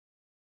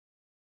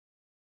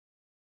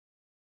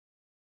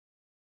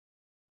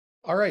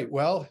All right,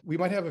 well, we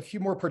might have a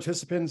few more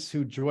participants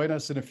who join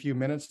us in a few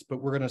minutes,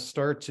 but we're going to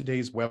start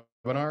today's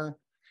webinar.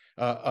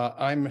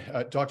 I'm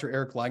Dr.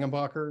 Eric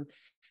Langenbacher.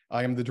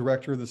 I am the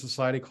director of the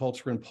Society,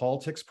 Culture, and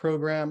Politics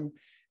program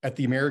at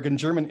the American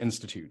German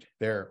Institute.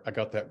 There, I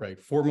got that right,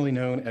 formerly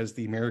known as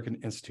the American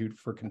Institute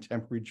for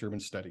Contemporary German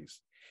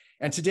Studies.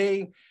 And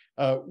today,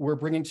 we're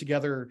bringing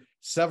together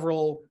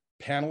several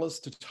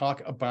panelists to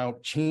talk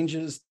about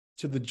changes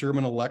to the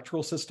German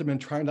electoral system and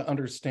trying to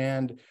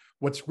understand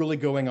what's really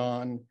going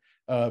on,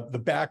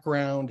 the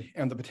background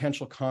and the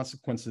potential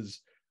consequences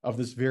of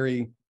this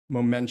very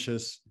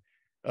momentous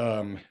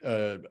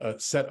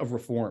set of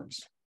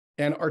reforms.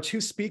 And our two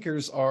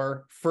speakers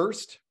are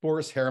first,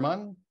 Boris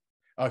Herrmann,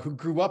 who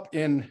grew up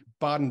in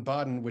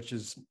Baden-Baden, which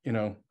is,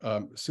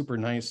 super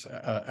nice,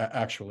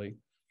 actually,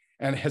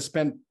 and has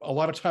spent a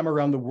lot of time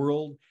around the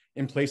world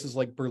in places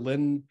like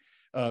Berlin,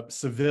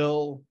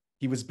 Seville.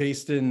 He was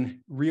based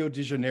in Rio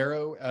de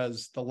Janeiro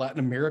as the Latin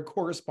America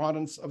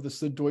correspondent of the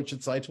Süddeutsche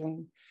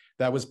Zeitung.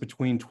 That was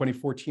between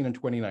 2014 and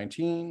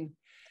 2019.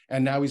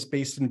 And now he's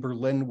based in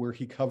Berlin, where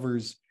he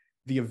covers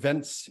the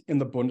events in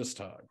the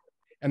Bundestag.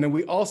 And then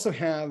we also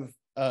have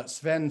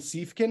Sven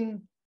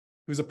Siefken,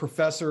 who's a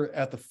professor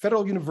at the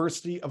Federal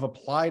University of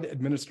Applied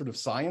Administrative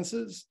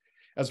Sciences,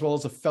 as well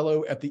as a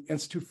fellow at the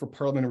Institute for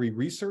Parliamentary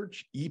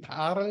Research,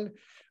 IParl,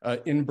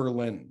 in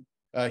Berlin.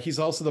 He's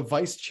also the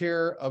vice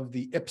chair of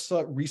the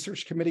IPSA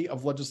Research Committee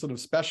of Legislative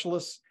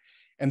Specialists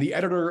and the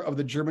editor of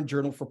the German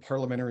Journal for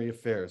Parliamentary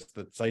Affairs,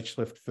 the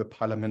Zeitschrift für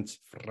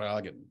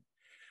Parlamentsfragen.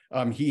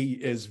 He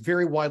is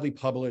very widely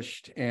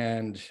published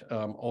and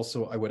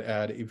also, I would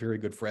add, a very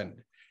good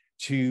friend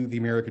to the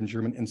American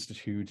German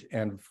Institute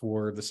and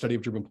for the study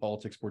of German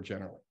politics more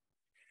generally.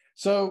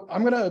 So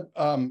I'm going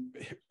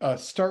to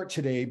start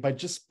today by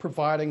just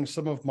providing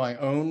some of my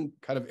own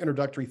kind of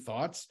introductory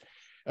thoughts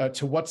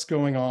to what's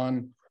going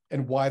on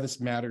and why this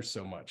matters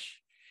so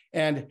much.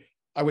 And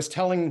I was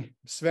telling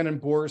Sven and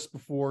Boris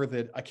before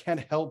that I can't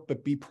help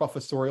but be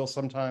professorial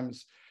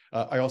sometimes.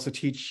 I also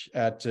teach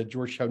at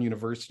Georgetown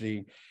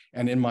University.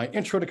 And in my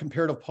intro to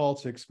comparative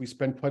politics, we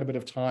spend quite a bit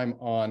of time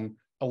on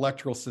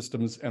electoral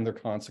systems and their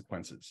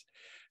consequences.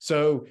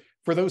 So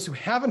for those who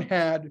haven't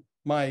had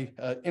my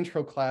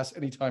intro class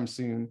anytime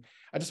soon,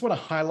 I just want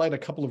to highlight a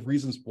couple of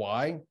reasons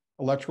why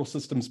electoral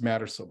systems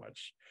matter so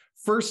much.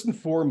 First and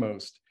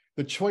foremost,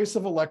 the choice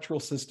of electoral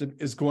system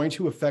is going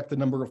to affect the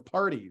number of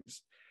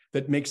parties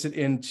that makes it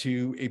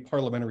into a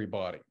parliamentary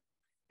body.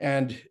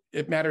 And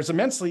it matters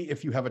immensely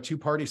if you have a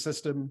two-party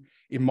system,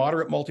 a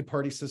moderate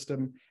multi-party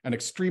system, an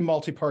extreme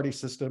multi-party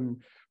system,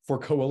 for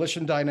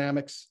coalition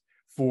dynamics,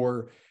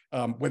 for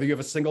whether you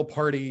have a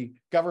single-party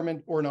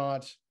government or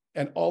not,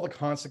 and all the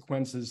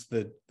consequences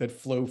that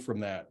flow from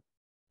that.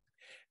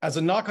 As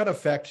a knock-on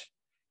effect,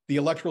 the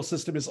electoral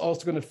system is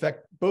also going to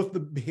affect both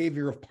the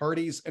behavior of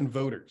parties and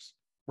voters.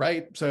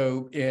 Right?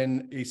 So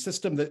in a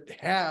system that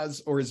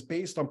has or is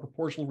based on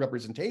proportional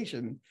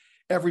representation,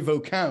 every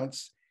vote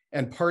counts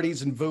and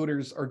parties and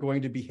voters are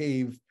going to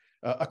behave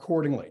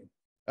accordingly.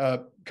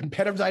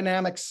 Competitive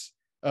dynamics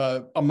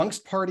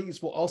amongst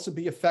parties will also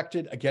be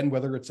affected, again,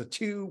 whether it's a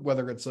two,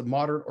 whether it's a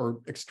moderate or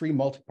extreme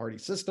multi-party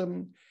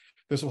system.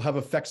 This will have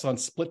effects on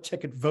split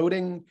ticket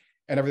voting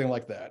and everything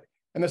like that.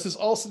 And this is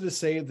also to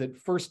say that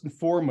first and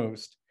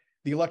foremost,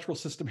 the electoral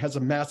system has a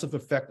massive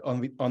effect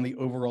on the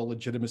overall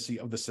legitimacy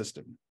of the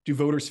system. Do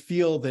voters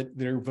feel that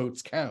their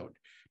votes count?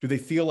 Do they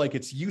feel like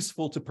it's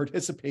useful to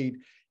participate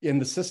in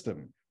the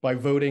system by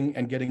voting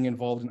and getting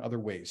involved in other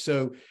ways?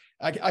 So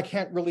I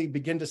can't really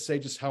begin to say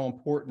just how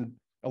important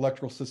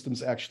electoral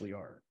systems actually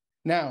are.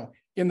 Now,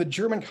 in the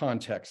German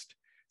context,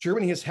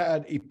 Germany has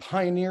had a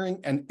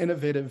pioneering and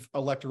innovative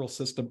electoral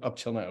system up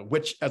till now,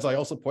 which, as I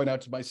also point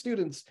out to my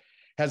students,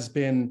 has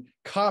been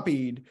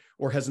copied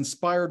or has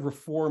inspired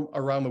reform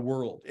around the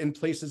world in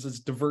places as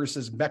diverse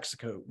as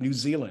Mexico, New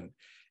Zealand,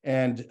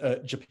 and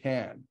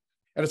Japan.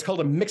 And it's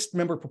called a mixed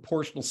member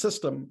proportional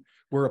system,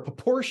 where a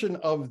proportion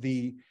of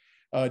the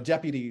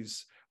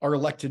deputies are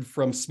elected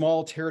from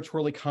small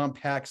territorially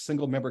compact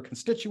single member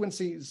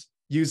constituencies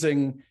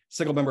using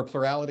single member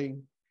plurality.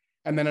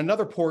 And then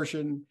another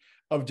portion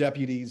of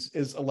deputies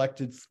is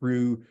elected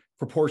through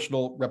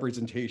proportional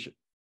representation.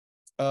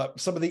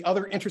 Some of the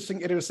other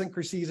interesting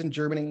idiosyncrasies in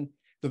Germany,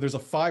 that there's a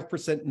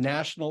 5%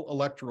 national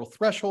electoral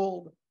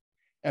threshold,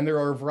 and there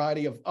are a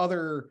variety of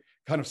other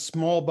kind of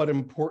small but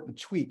important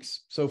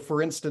tweaks. So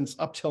for instance,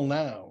 up till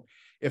now,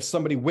 if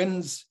somebody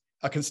wins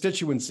a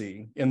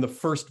constituency in the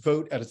first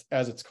vote,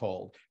 as it's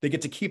called, they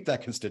get to keep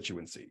that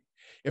constituency.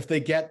 If they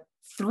get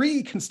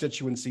 3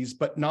 constituencies,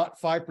 but not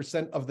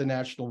 5% of the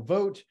national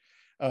vote,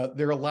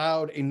 they're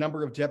allowed a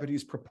number of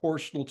deputies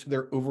proportional to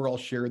their overall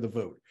share of the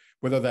vote,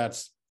 whether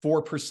that's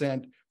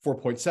 4%,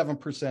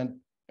 4.7%,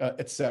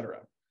 et cetera.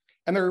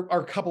 And there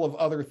are a couple of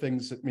other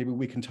things that maybe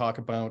we can talk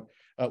about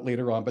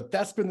later on, but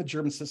that's been the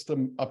German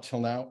system up till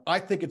now. I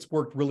think it's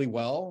worked really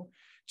well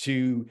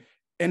to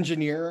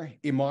engineer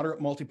a moderate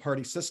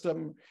multi-party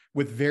system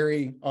with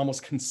very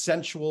almost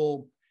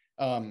consensual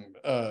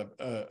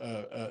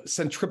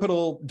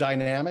centripetal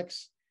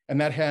dynamics And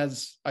that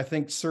has, I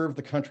think, served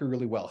the country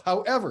really well.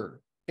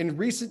 However, in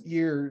recent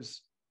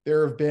years,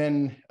 there have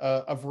been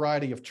a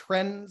variety of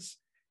trends,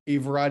 a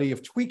variety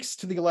of tweaks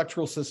to the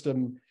electoral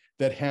system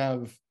that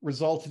have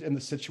resulted in the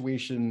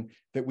situation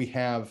that we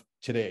have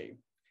today.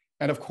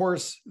 And of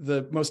course,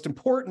 the most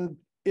important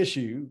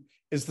issue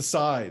is the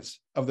size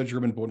of the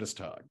German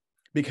Bundestag.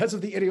 Because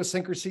of the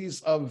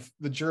idiosyncrasies of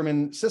the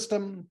German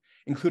system,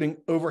 including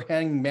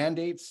overhanging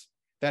mandates,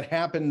 that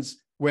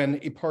happens when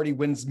a party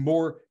wins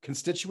more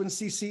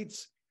constituency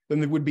seats than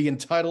they would be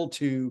entitled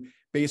to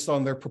based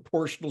on their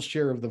proportional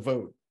share of the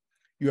vote.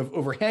 You have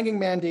overhanging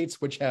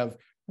mandates, which have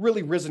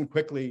really risen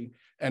quickly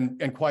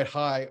and quite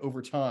high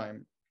over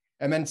time.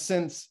 And then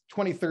since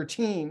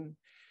 2013,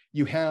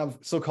 you have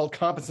so-called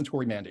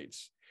compensatory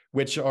mandates,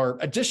 which are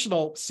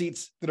additional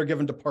seats that are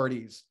given to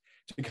parties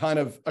to kind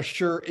of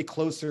assure a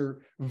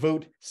closer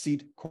vote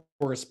seat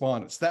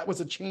correspondence. That was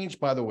a change,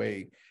 by the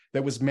way,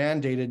 that was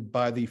mandated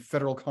by the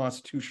Federal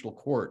Constitutional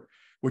Court,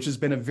 which has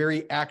been a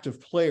very active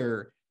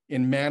player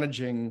in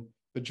managing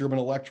the German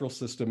electoral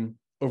system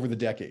over the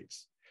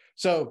decades.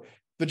 So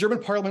the German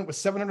parliament with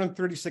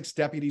 736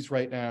 deputies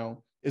right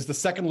now is the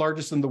second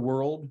largest in the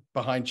world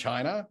behind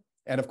China.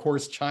 And of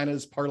course,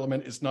 China's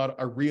parliament is not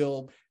a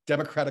real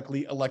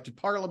democratically elected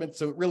parliament.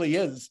 So it really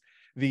is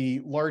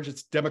the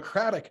largest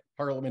democratic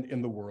parliament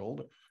in the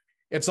world.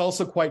 It's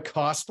also quite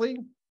costly.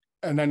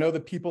 And I know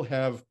that people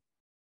have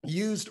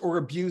used or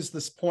abused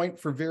this point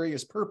for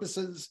various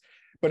purposes,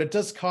 but it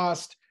does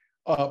cost,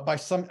 by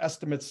some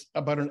estimates,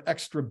 about an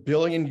extra €1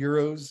 billion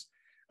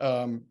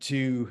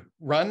to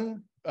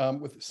run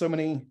with so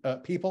many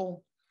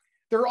people.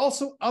 There are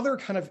also other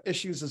kind of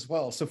issues as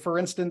well. So for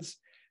instance,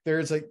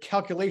 there's a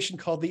calculation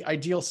called the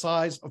ideal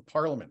size of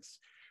parliaments,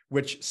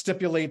 which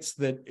stipulates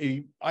that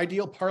an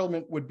ideal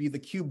parliament would be the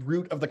cube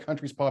root of the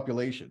country's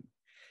population.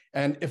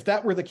 And if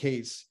that were the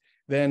case,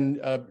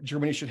 then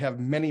Germany should have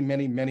many,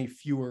 many, many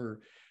fewer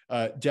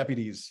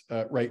deputies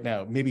right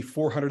now, maybe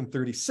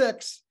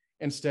 436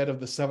 instead of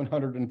the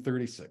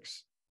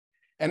 736.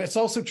 And it's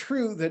also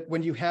true that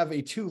when you have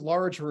a too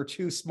large or a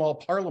too small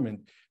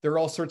parliament, there are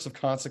all sorts of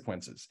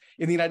consequences.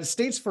 In the United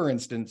States, for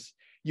instance,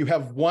 you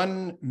have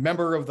one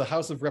member of the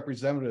House of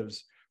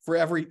Representatives for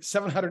every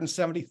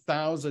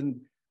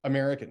 770,000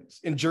 Americans.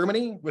 In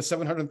Germany, with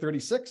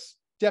 736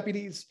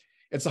 deputies,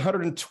 it's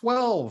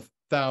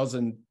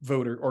 112,000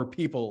 voter or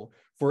people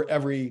for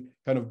every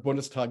kind of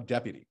Bundestag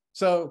deputy.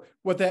 So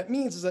what that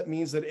means is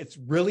that it's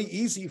really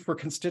easy for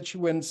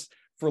constituents,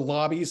 for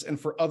lobbies, and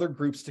for other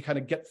groups to kind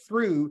of get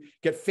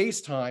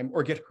face time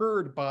or get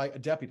heard by a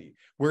deputy.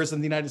 Whereas in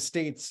the United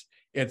States,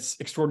 it's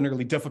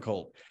extraordinarily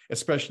difficult,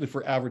 especially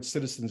for average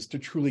citizens, to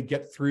truly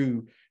get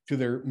through to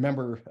their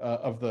member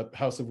of the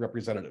House of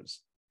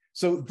Representatives.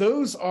 So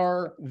those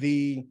are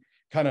the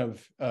kind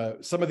of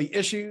some of the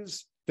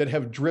issues that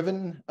have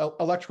driven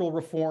electoral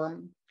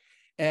reform.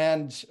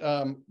 And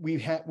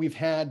we've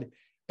had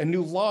a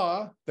new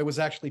law that was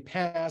actually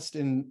passed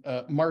in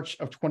March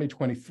of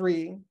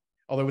 2023,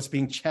 although it's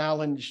being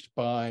challenged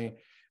by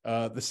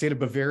the state of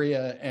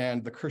Bavaria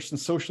and the Christian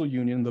Social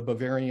Union, the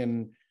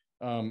Bavarian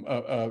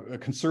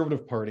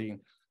Conservative Party.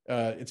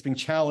 It's being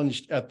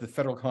challenged at the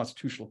Federal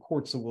Constitutional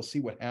Court, so we'll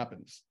see what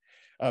happens.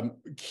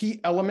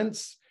 Key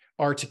elements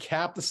are to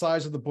cap the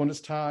size of the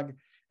Bundestag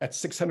at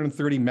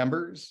 630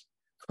 members.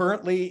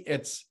 Currently,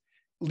 its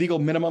legal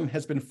minimum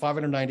has been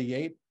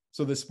 598,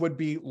 so this would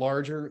be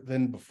larger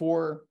than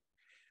before.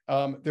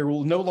 There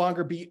will no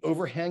longer be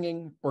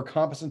overhanging or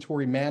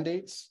compensatory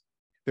mandates.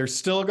 They're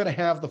still going to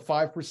have the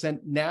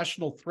 5%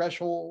 national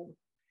threshold,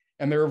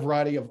 and there are a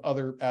variety of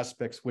other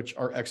aspects which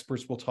our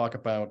experts will talk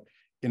about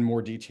in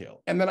more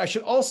detail. And then I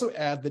should also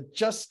add that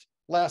just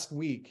last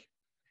week,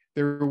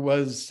 there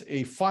was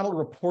a final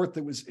report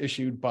that was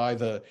issued by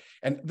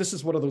and this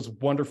is one of those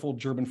wonderful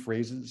German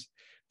phrases,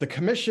 the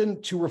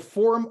Commission to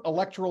Reform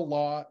Electoral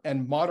Law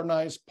and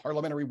Modernize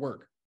Parliamentary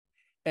Work.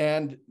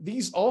 And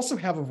these also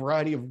have a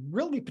variety of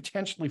really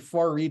potentially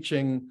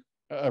far-reaching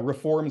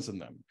reforms in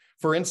them.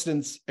 For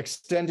instance,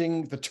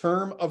 extending the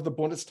term of the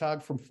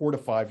Bundestag from 4 to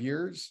 5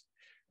 years,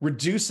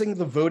 reducing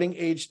the voting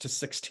age to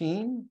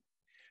 16.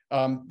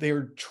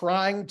 They're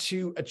trying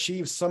to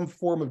achieve some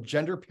form of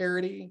gender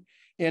parity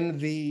in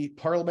the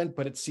parliament,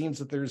 but it seems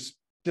that there's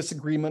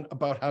disagreement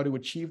about how to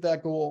achieve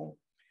that goal.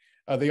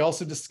 They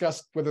also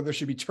discussed whether there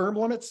should be term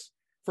limits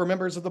for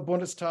members of the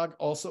Bundestag,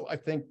 also, I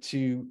think,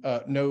 to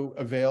no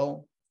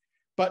avail.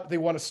 But they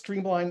want to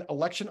streamline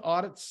election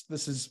audits.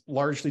 This is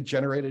largely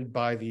generated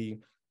by the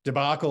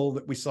debacle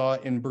that we saw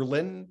in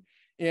Berlin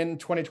in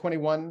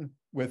 2021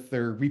 with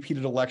their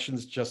repeated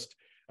elections just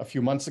a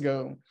few months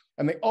ago.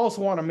 And they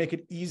also want to make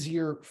it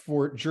easier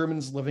for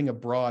Germans living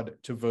abroad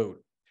to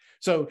vote.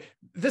 So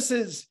this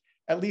is,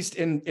 at least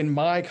in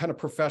my kind of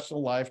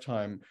professional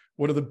lifetime,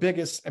 one of the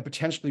biggest and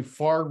potentially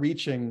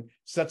far-reaching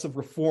sets of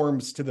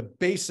reforms to the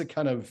basic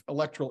kind of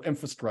electoral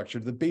infrastructure,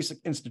 the basic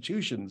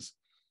institutions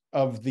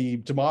of the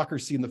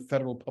democracy in the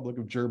Federal Republic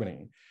of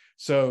Germany.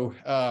 So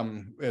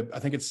I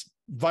think it's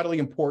vitally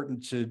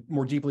important to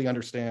more deeply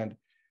understand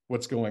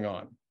what's going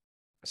on.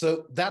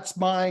 So that's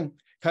my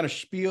kind of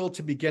spiel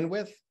to begin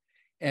with.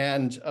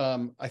 And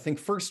I think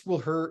first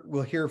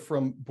we'll hear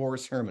from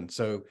Boris Herrmann.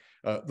 So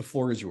the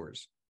floor is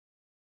yours.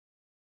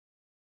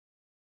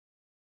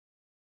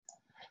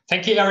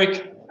 Thank you,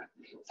 Eric.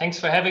 Thanks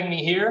for having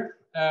me here.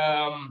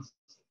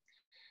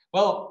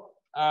 Well,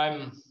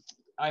 I'm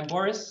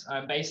Boris.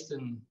 I'm based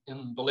in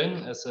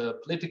Berlin as a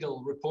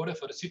political reporter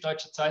for the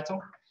Süddeutsche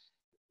Zeitung.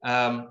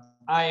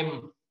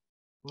 I'm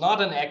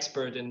not an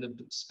expert in the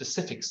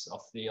specifics of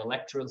the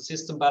electoral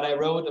system, but I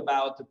wrote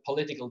about the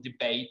political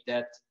debate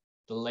that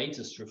the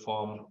latest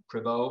reform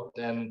provoked,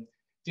 and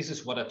this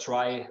is what I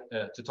try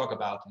to talk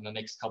about in the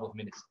next couple of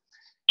minutes.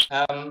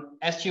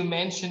 As you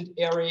mentioned,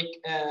 Eric,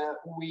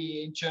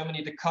 we in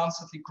Germany, the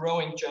constantly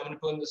growing German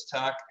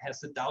Bundestag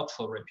has a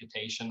doubtful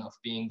reputation of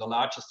being the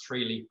largest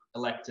freely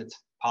elected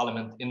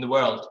parliament in the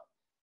world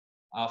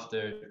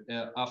after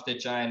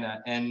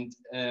China. And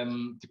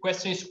the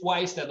question is, why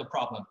is that a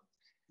problem?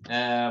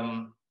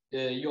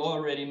 You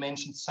already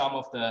mentioned some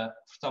of the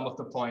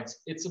points.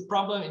 It's a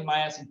problem in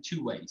my eyes in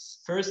two ways.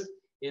 First,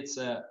 it's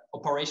an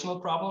operational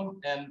problem,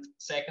 and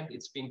second,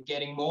 it's been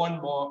getting more and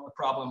more a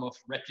problem of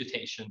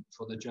reputation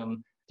for the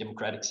German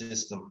democratic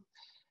system.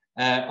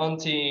 On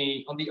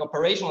the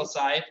operational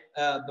side,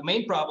 the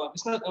main problem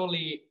is not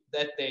only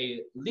that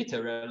they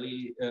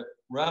literally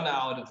run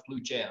out of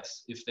blue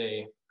chairs if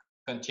they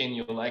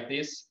continue like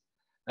this,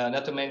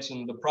 not to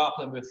mention the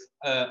problem with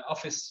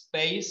office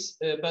space,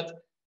 but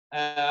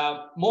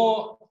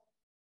more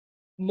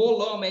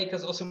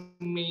lawmakers also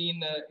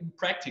mean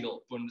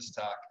impractical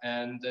Bundestag,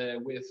 and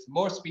with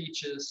more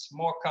speeches,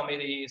 more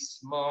committees,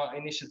 more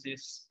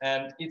initiatives.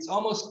 And it's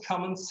almost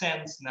common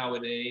sense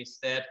nowadays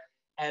that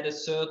at a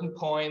certain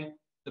point,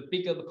 the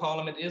bigger the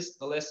parliament is,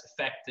 the less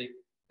effective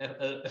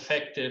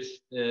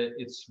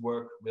its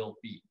work will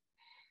be.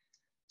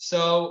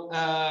 So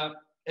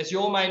as you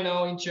all might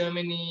know, in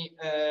Germany,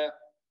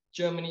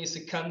 Germany is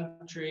a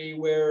country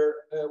where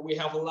we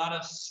have a lot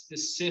of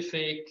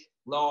specific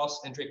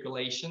laws and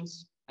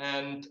regulations.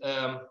 And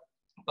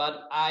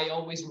but I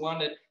always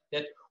wondered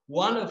that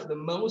one of the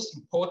most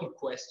important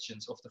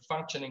questions of the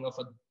functioning of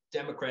a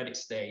democratic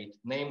state,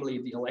 namely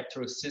the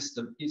electoral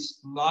system,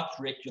 is not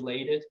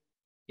regulated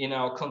in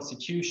our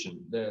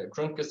constitution. The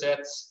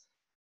Grundgesetz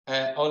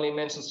only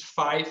mentions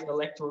 5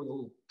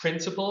 electoral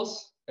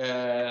principles.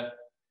 It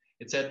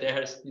said it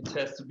has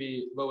to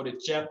be voted,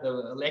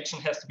 the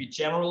election has to be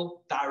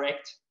general,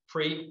 direct,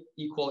 free,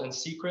 equal, and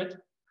secret.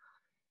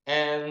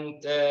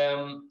 And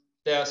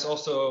there's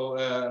also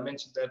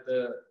mentioned that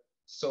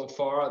so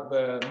far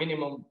the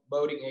minimum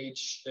voting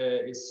age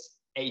is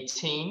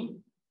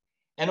 18.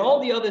 And all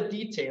the other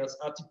details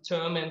are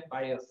determined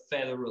by a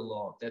federal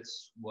law.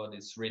 That's what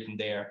is written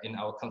there in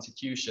our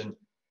constitution.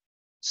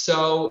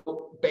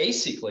 So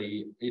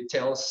basically, it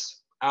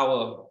tells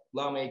our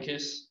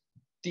lawmakers,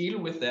 deal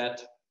with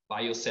that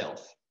by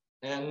yourself.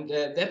 And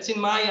that's, in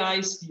my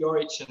eyes, the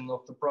origin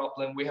of the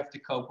problem we have to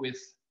cope with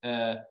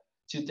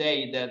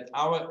today, that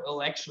our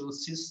electoral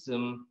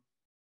system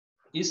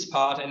is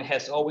part and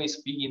has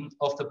always been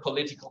of the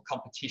political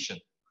competition.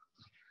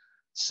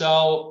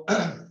 So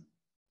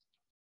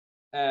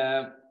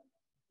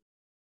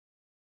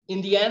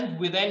in the end,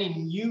 with any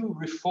new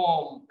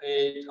reform,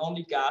 it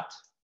only got,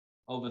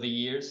 over the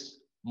years,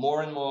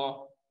 more and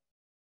more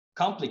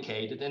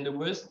complicated. And the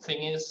worst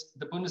thing is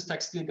the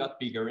Bundestag still got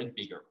bigger and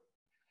bigger.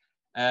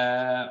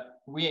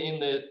 We're in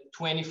the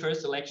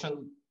 21st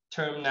election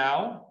term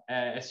now.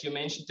 As you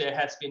mentioned, there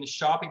has been a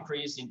sharp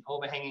increase in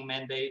overhanging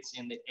mandates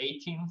in the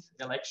 18th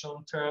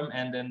election term,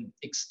 and an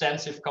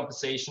extensive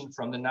compensation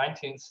from the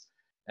 19th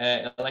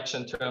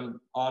election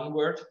term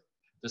onward,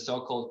 the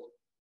so-called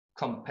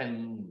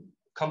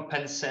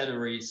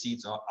compensatory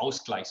seats, or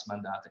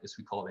Ausgleichsmandate, as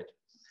we call it.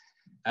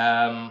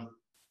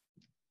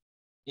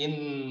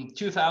 In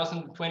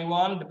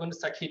 2021, the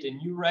Bundestag hit a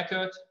new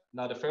record,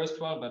 not the first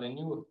one, but a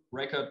new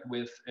record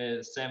with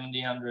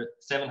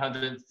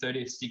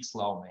 736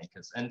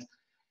 lawmakers. And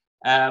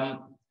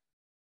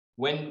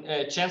when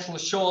Chancellor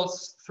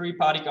Scholz's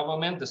three-party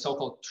government, the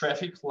so-called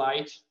traffic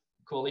light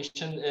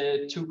coalition,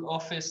 took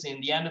office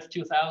in the end of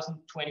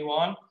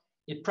 2021,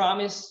 it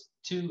promised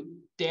to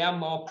dare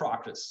more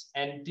progress.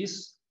 And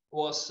this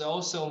was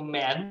also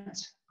meant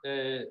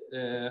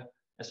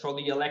as for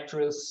the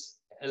electoral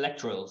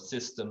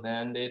system,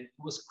 and it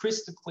was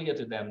crystal clear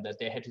to them that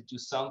they had to do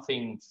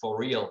something for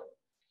real,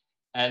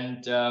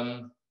 and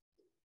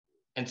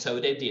so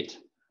they did.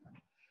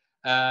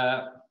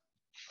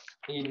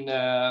 In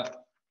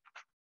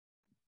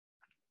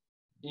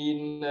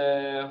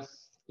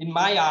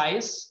my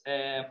eyes,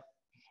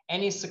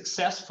 any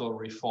successful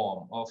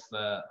reform of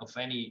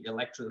any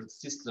electoral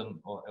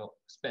system, or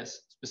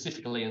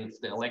specifically in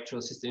the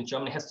electoral system in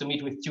Germany, has to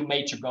meet with 2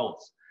 major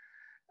goals.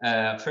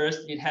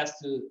 First, it has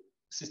to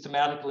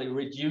systematically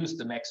reduce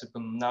the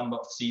maximum number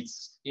of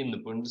seats in the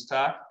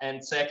Bundestag,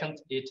 and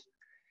second, it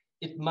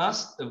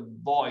must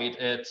avoid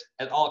at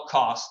all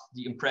costs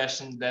the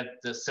impression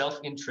that the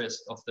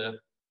self-interest of the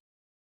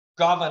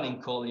governing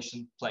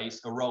coalition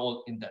plays a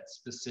role in that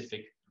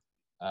specific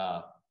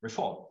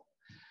reform.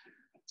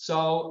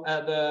 So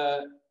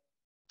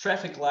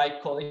traffic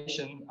light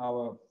coalition,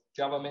 our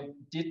government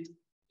did,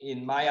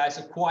 in my eyes,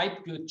 a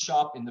quite good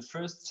job in the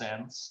first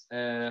sense,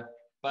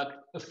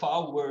 but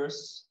far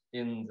worse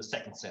in the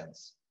second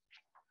sense.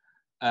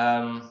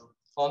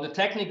 On the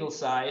technical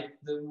side,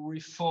 the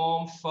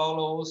reform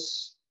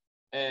follows,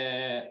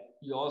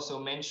 you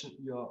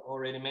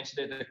already mentioned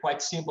it, a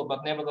quite simple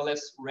but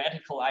nevertheless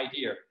radical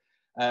idea.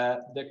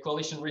 The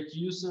coalition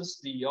reduces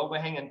the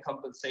overhang and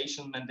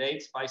compensation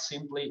mandates by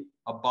simply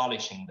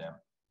abolishing them.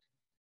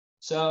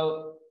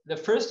 So the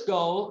first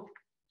goal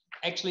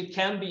actually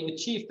can be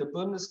achieved. The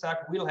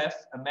Bundestag will have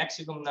a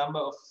maximum number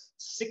of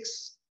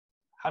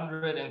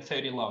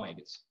 630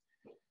 lawmakers.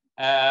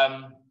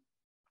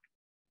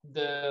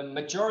 The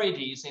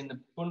majorities in the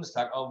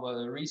Bundestag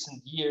over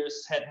recent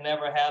years had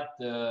never had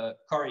the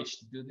courage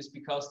to do this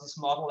because this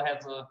model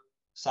has a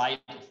side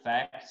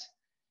effect.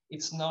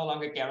 It's no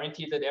longer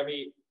guaranteed that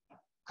every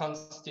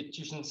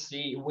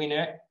constituency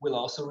winner will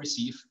also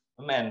receive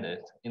a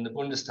mandate in the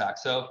Bundestag.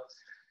 So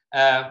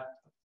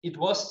it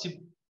was to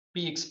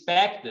be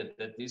expected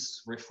that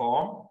this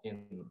reform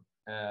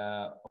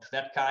of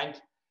that kind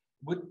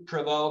would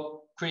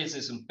provoke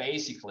criticism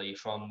basically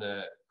from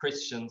the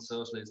Christian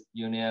Socialist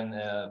Union,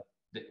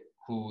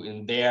 who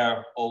in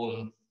their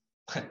own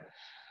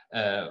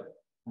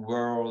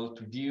world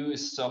view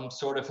is some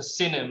sort of a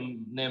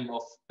synonym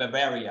of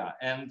Bavaria.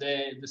 And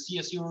the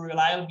CSU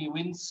reliably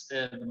wins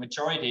the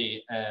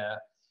majority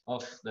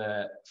of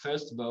the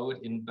first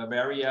vote in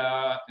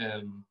Bavaria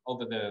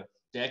over the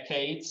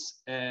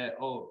decades,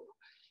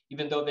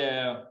 even though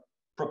their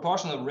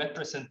proportional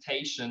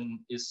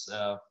representation is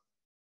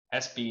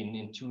has been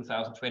in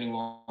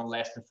 2021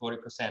 less than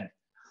 40%.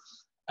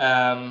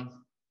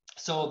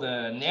 So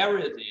the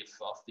narrative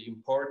of the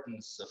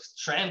importance of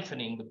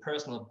strengthening the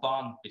personal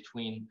bond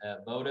between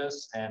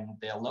voters and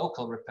their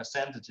local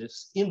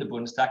representatives in the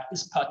Bundestag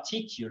is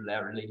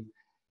particularly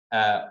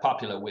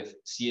popular with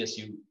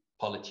CSU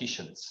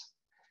politicians.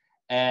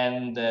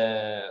 And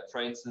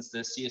for instance, the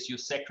CSU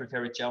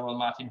Secretary General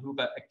Martin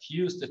Huber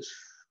accused the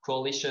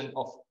coalition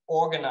of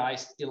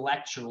organized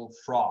electoral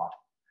fraud.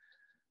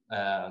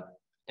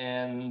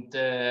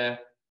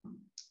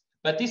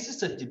 But this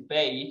is a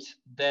debate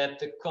that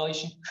the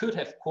coalition could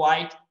have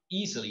quite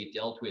easily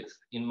dealt with,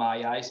 in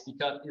my eyes,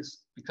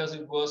 because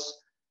it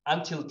was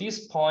until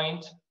this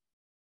point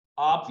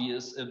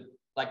obvious,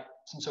 like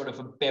some sort of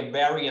a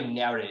Bavarian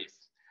narrative,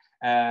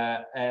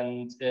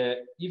 and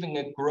even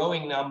a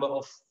growing number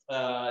of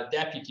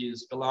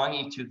deputies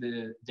belonging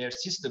to their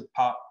sister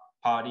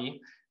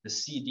party, the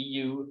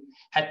CDU,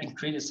 had been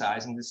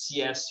criticizing the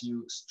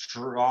CSU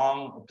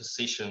strong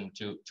opposition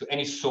to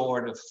any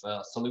sort of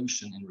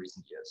solution in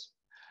recent years.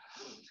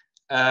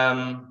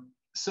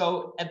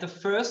 So at the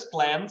first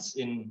glance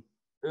in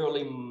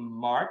early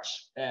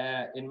March,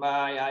 in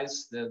my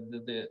eyes,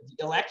 the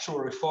electoral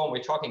reform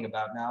we're talking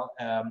about now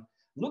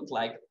looked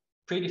like a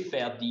pretty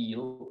fair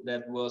deal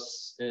that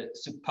was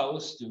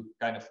supposed to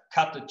kind of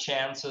cut the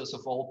chances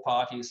of all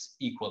parties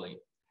equally.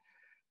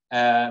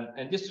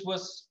 And this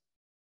was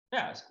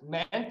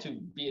meant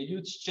to be a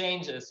huge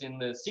change, as in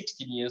the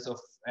 16 years of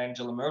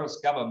Angela Merkel's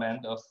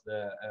government of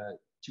the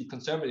two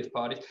conservative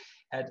parties,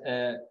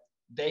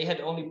 they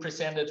had only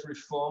presented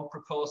reform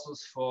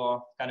proposals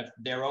for kind of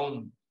their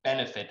own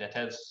benefit. That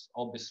has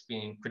always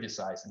been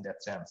criticized in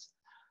that sense.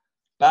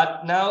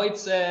 But now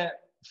it's,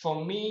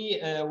 for me,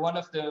 one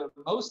of the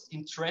most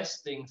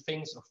interesting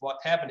things of what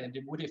happened, and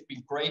it would have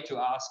been great to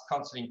ask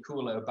Councillor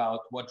Kuhle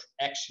about what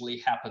actually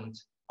happened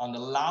on the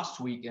last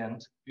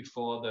weekend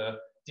before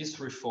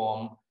this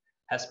reform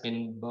has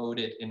been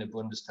voted in the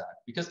Bundestag.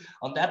 Because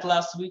on that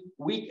last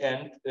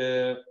weekend,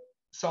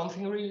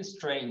 something really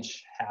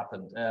strange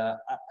happened. A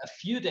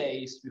few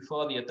days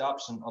before the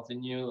adoption of the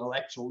new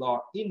electoral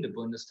law in the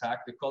Bundestag,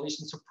 the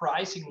coalition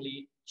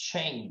surprisingly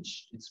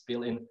changed its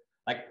bill in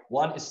like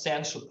one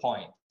essential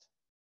point.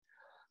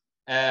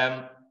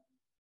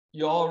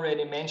 You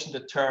already mentioned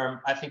the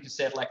term, I think you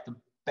said like the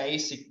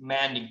basic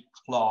mandate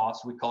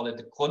clause, we call it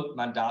the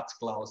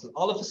Grundmandatsklausel.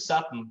 All of a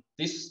sudden,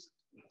 this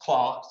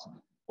clause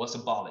was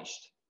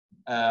abolished.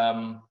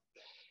 You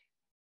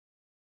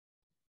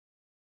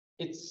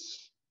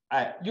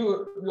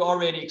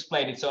already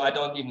explained it, so I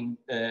don't even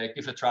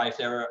give a try. If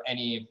there are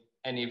any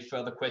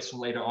further questions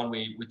later on,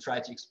 we try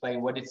to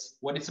explain what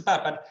it's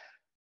about. But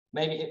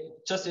maybe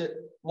just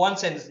one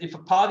sentence: if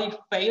a party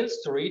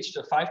fails to reach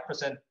the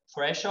 5%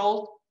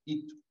 threshold,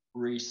 it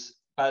receives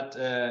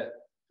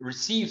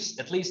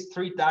at least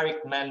 3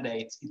 direct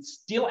mandates. It's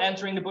still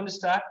entering the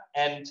Bundestag,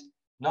 and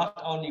not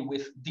only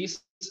with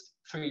these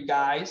 3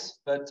 guys,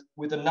 but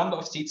with a number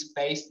of seats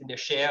based in their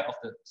share of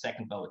the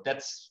second vote.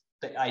 That's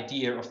the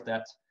idea of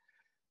that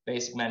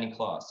basic mandate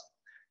clause.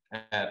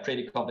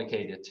 Pretty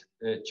complicated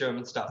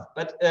German stuff.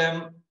 But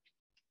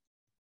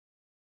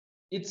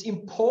it's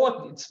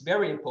important, it's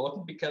very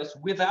important, because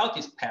without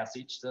this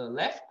passage, the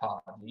left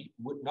party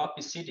would not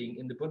be sitting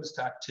in the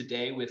Bundestag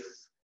today with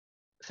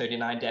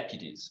 39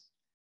 deputies.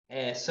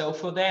 So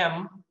for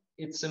them,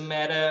 it's a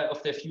matter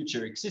of their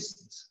future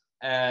existence.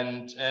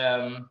 And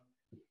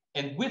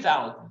And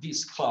without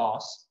this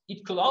clause,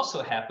 it could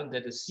also happen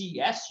that the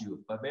CSU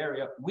of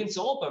Bavaria wins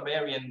all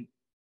Bavarian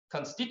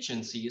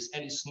constituencies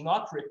and is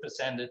not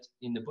represented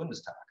in the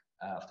Bundestag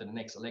after the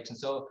next election.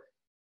 So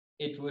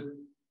it would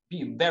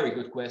be a very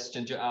good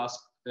question to ask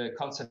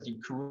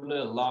Konstantin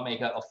Kuhle,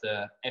 lawmaker of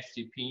the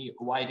FDP,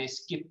 why they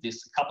skipped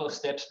this a couple of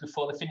steps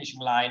before the finishing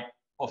line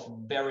of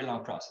a very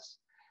long process.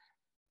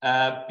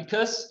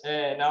 Because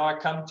now I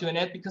come to an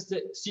end, because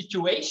the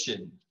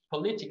situation,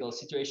 political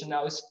situation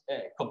now is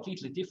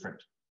completely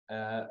different.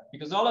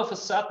 Because all of a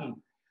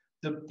sudden,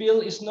 the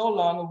bill is no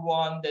longer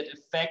one that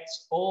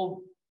affects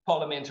all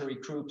parliamentary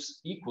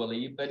groups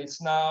equally, but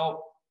it's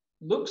now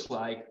looks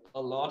like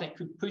a law that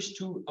could push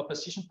two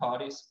opposition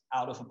parties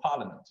out of a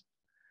parliament.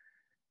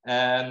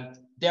 And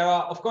there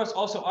are, of course,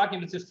 also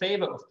arguments in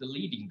favor of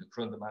deleting the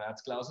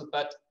Grundmandatsklausel,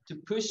 but to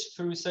push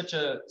through such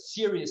a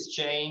serious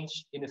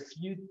change in a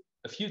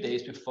few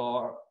days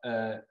before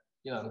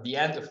the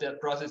end of that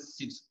process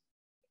seems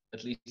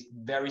at least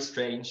very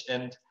strange.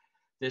 And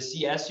the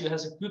CSU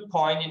has a good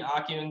point in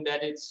arguing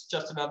that it's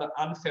just another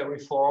unfair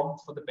reform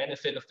for the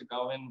benefit of the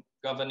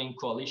governing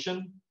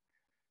coalition.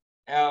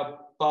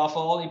 Above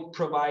all, it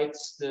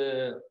provides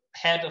the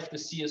head of the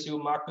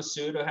CSU, Markus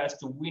Söder, has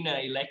to win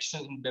an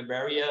election in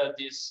Bavaria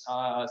this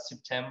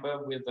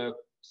September with a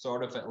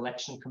sort of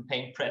election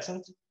campaign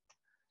present.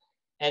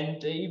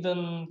 And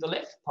even the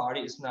left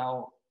party is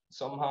now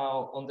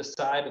somehow on the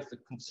side of the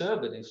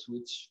conservatives,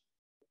 which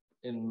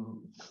in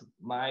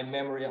my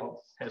memory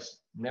has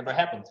never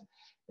happened.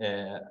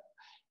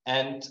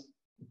 And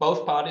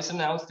both parties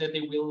announced that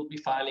they will be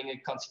filing a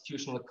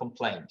constitutional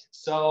complaint.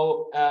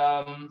 So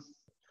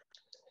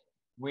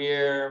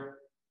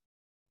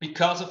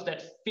because of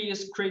that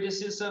fierce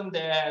criticism,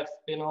 there have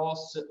been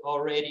also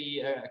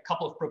already a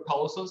couple of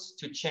proposals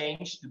to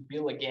change the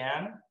bill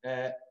again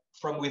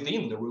from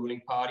within the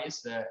ruling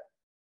parties.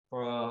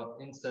 For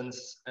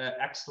instance,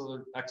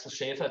 Axel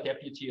Schäfer,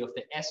 deputy of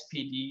the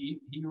SPD,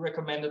 he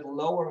recommended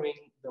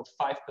lowering the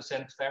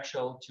 5%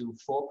 threshold to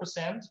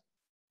 4%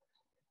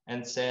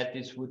 and said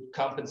this would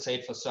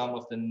compensate for some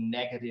of the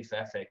negative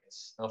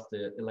effects of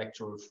the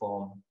electoral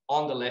reform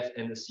on the left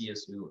and the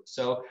CSU.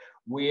 So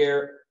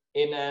we're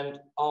in an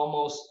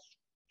almost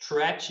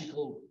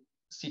tragical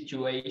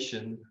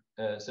situation,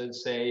 so to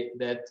say,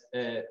 that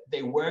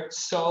they worked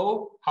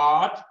so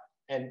hard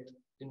and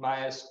in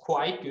my eyes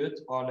quite good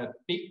on a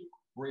big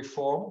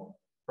reform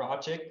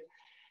project.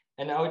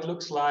 And now it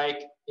looks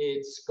like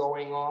it's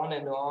going on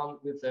and on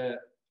with the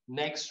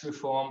next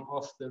reform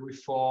of the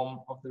reform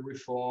of the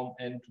reform.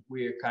 And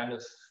we're kind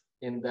of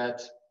in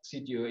that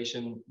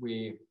situation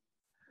we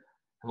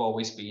have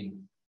always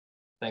been.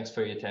 Thanks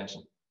for your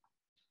attention.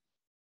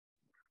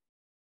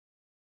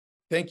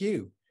 Thank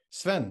you.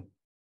 Sven.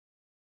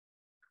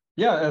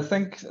 Yeah,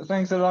 thanks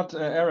a lot,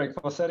 Eric,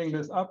 for setting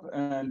this up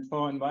and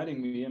for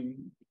inviting me.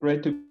 I'm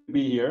great to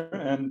be here.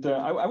 And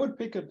I would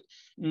pick it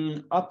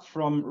up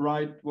from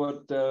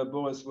what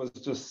Boris was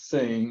just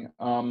saying.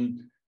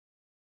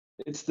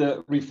 It's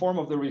the reform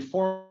of the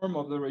reform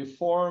of the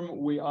reform.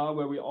 We are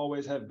where we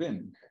always have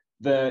been.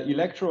 The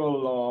electoral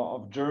law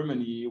of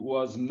Germany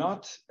was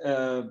not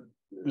a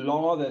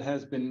law that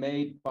has been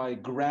made by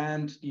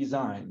grand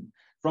design.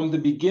 From the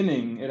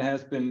beginning, it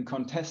has been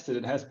contested.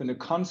 It has been a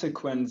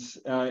consequence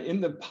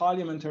in the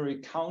Parliamentary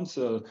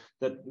Council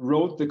that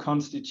wrote the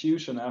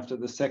Constitution after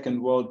the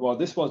Second World War.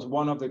 This was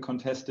one of the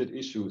contested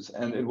issues,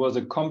 and it was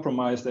a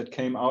compromise that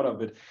came out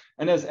of it.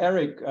 And as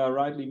Eric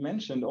rightly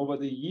mentioned, over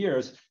the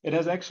years, it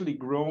has actually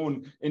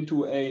grown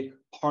into a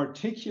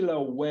particular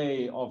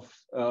way of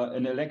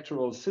an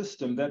electoral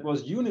system that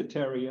was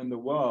unitary in the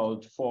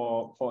world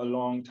for a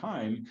long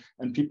time.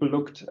 And people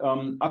looked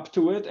up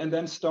to it and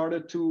then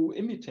started to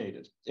imitate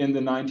it in the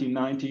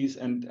 1990s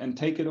and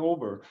take it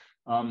over.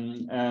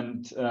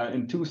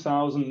 In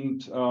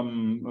 2000,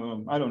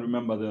 I don't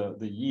remember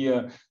the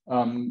year,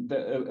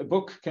 a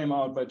book came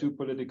out by two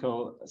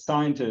political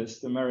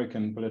scientists,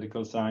 American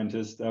political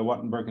scientists,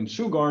 Wattenberg and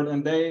Shugart,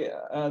 and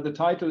the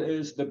title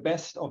is The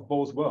Best of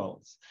Both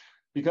Worlds.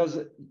 Because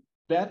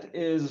that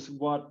is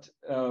what,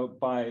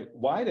 by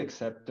wide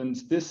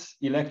acceptance, this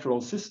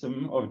electoral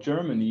system of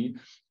Germany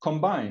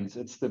combines.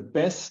 It's the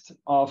best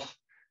of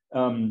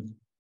the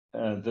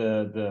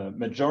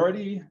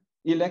majority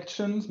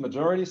elections,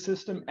 majority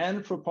system,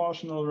 and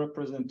proportional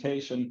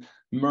representation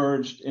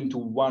merged into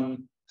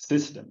one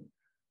system.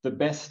 The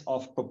best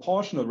of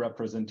proportional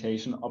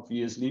representation,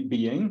 obviously,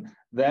 being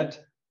that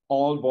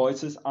all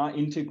voices are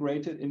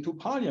integrated into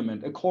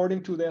parliament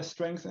according to their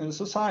strength in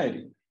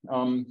society.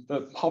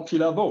 The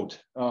popular vote,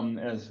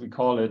 as we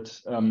call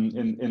it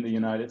in the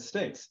United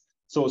States.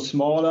 So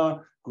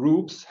smaller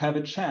groups have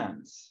a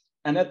chance.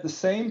 And at the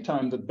same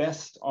time, the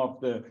best of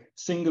the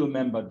single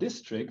member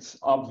districts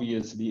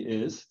obviously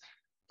is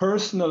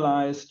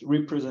personalized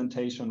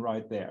representation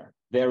right there.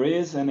 There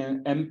is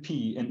an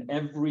MP in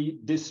every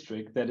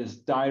district that is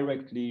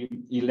directly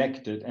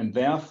elected, and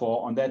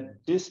therefore on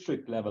that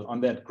district level, on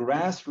that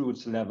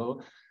grassroots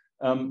level,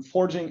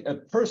 forging a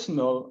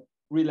personal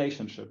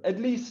relationship. At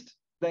least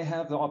they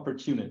have the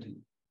opportunity.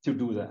 to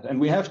do that. And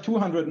we have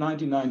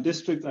 299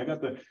 districts. I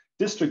got the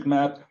district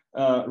map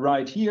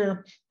right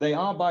here. They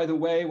are, by the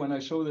way, when I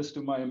show this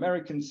to my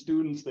American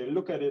students, they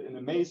look at it in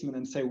amazement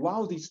and say,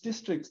 wow, these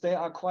districts, they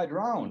are quite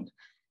round.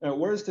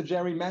 Where's the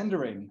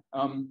gerrymandering?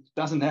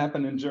 Doesn't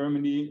happen in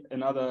Germany,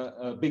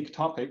 another big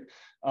topic.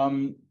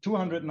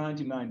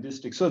 299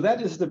 districts. So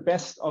that is the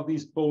best of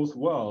these both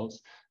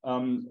worlds.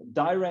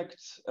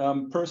 Direct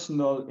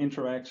personal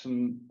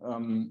interaction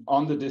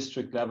on the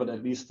district level,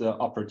 at least the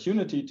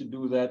opportunity to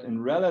do that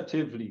in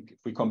relatively, if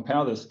we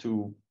compare this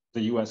to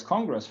the US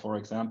Congress, for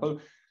example,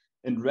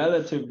 in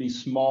relatively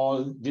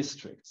small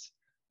districts.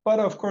 But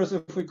of course,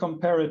 if we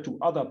compare it to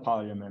other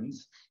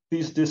parliaments,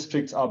 these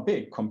districts are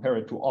big,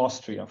 compared to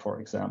Austria, for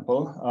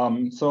example.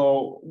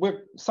 So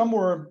we're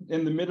somewhere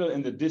in the middle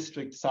in the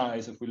district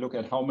size if we look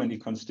at how many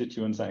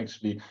constituents are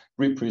actually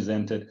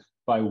represented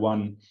by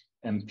one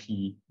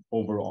MP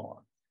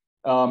overall.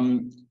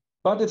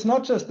 But it's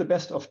not just the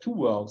best of two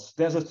worlds.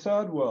 There's a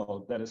third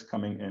world that is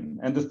coming in.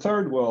 And the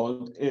third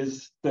world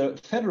is the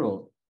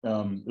federal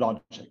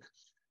logic.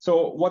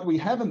 So what we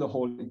have in the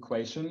whole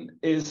equation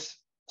is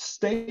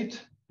state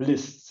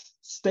lists,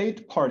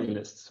 state party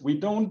lists. We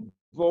don't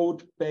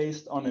vote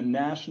based on a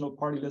national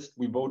party list,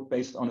 we vote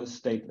based on a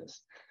state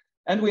list.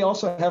 And we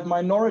also have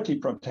minority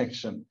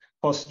protection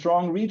for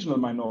strong regional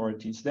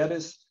minorities. That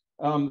is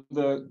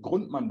the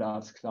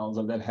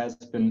Grundmandatsklausel that has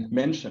been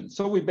mentioned.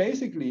 So we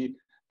basically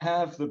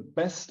have the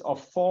best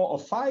of 4 or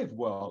 5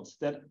 worlds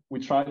that we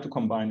try to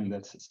combine in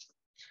that system.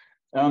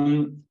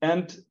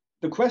 And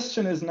the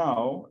question is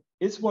now,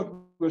 is what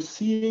we're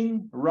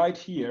seeing right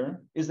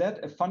here, is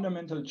that a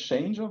fundamental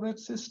change of that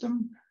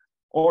system?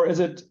 Or is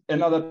it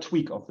another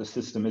tweak of the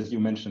system, as you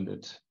mentioned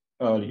it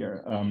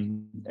earlier,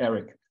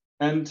 Eric?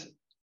 And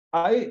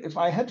if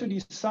I had to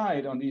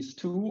decide on these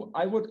two,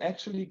 I would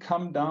actually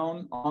come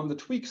down on the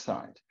tweak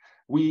side.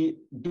 We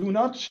do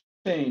not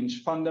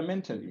change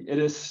fundamentally. It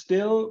is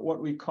still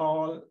what we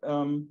call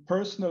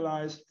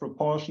personalized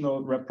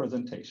proportional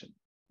representation.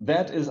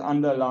 That is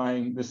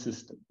underlying the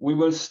system. We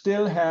will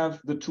still have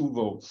the 2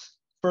 votes.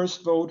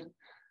 First vote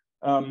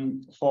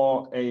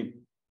for a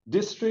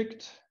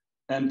district,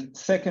 and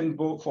second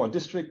vote for a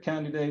district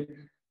candidate,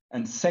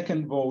 and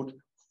second vote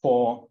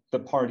for the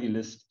party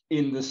list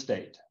in the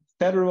state.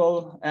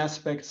 Federal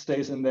aspect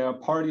stays in there,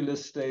 party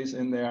list stays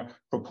in there,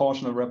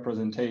 proportional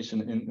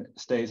representation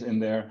stays in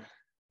there.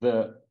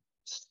 The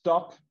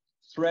stop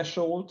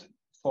threshold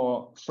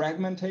for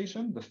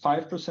fragmentation, the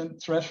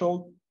 5%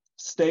 threshold,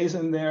 stays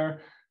in there.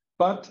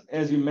 But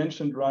as you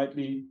mentioned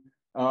rightly,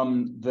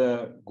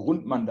 the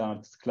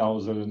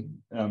Grundmandatsklausel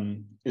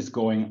is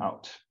going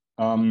out.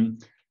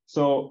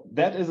 So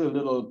that is a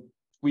little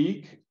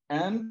tweak.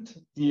 And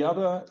the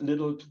other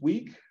little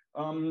tweak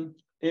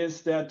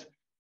is that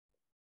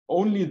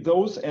only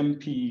those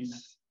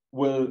MPs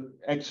will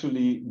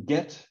actually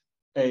get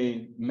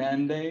a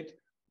mandate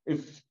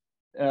if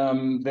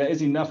there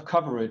is enough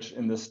coverage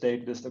in the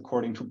state list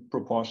according to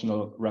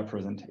proportional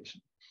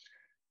representation.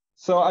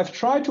 So I've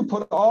tried to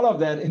put all of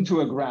that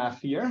into a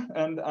graph here,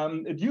 and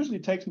it usually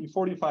takes me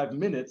 45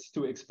 minutes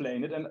to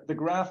explain it, and the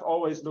graph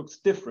always looks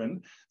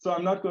different. So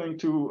I'm not going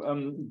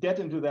to get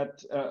into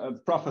that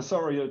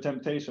professorial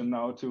temptation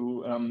now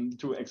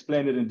to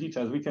explain it in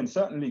details. We can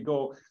certainly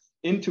go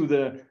into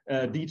the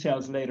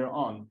details later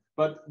on.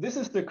 But this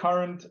is the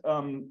current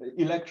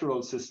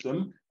electoral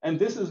system, and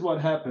this is what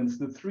happens.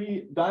 The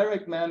 3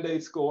 direct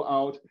mandates go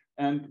out,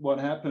 and what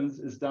happens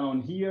is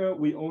down here,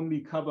 we only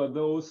cover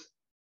those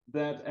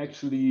that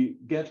actually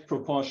get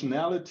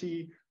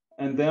proportionality,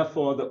 and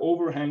therefore the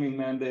overhanging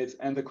mandates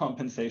and the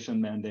compensation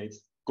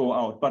mandates go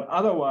out. But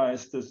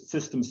otherwise, the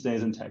system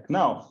stays intact.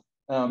 Now,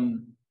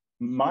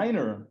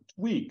 minor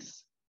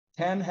tweaks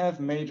can have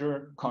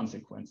major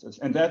consequences,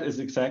 and that is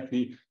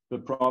exactly the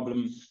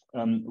problem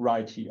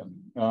right here.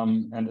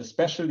 And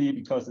especially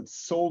because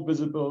it's so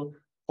visible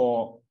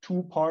for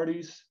 2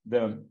 parties,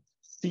 the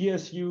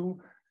CSU,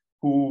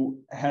 who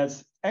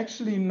has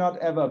actually not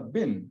ever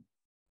been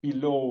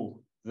below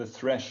the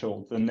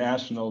threshold, the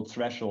national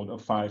threshold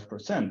of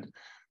 5%,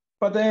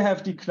 but they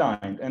have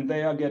declined and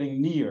they are getting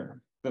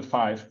near the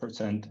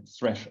 5%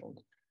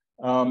 threshold.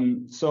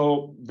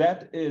 So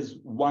that is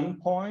one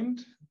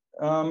point.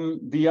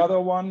 The other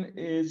one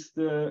is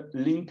the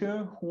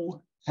Linke, who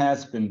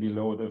has been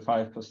below the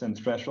 5%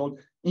 threshold,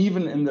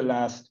 even in the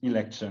last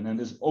election,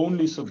 and is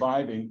only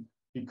surviving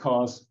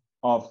because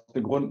of the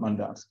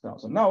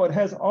Grundmandatsklausel. Now, it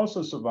has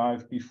also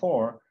survived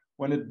before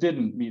when it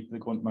didn't meet the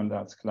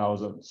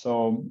Grundmandatsklausel.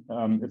 So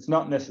it's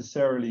not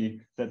necessarily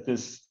that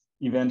this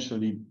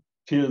eventually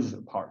kills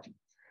a party.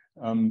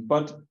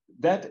 But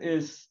that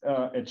is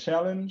a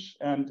challenge,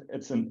 and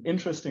it's an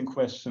interesting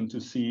question to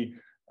see,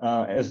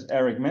 as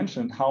Eric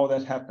mentioned, how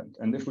that happened.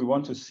 And if we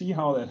want to see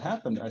how that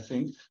happened, I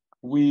think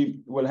we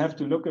will have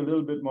to look a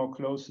little bit more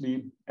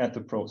closely at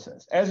the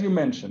process. As you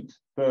mentioned,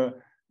 the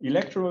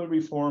electoral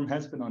reform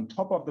has been on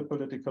top of the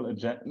political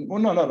agenda,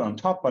 well, no, not on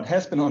top, but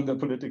has been on the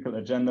political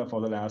agenda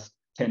for the last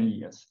 10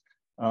 years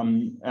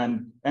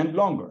and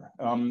longer.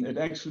 It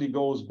actually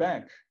goes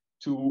back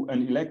to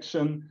an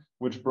election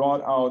which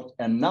brought out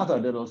another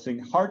little thing,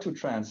 hard to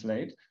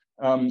translate.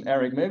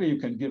 Eric, maybe you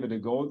can give it a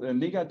go, the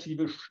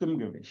negative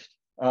Stimmgewicht.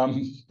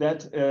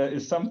 That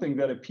is something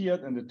that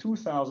appeared in the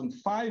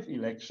 2005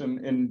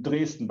 election in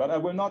Dresden, but I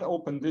will not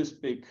open this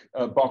big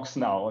box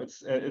now.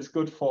 It's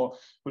good for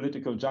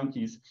political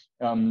junkies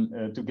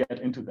to get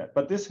into that.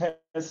 But this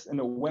has, in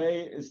a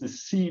way, is the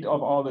seed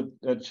of all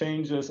the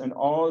changes and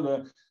all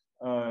the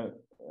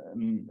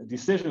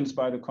decisions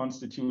by the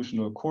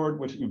Constitutional Court,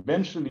 which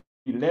eventually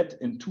led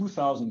in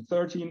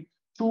 2013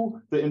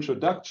 to the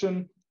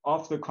introduction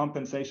of the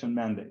compensation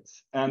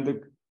mandates. And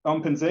the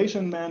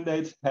compensation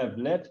mandates have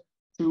led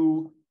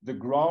to the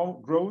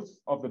growth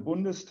of the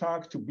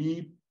Bundestag to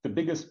be the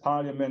biggest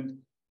parliament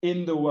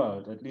in the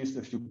world, at least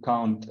if you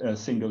count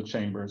single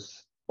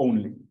chambers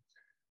only.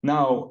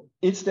 Now,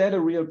 is that a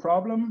real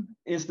problem?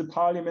 Is the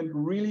parliament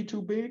really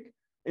too big?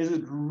 Is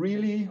it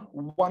really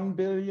 1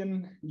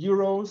 billion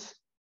euros?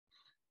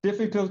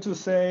 Difficult to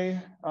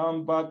say,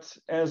 but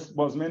as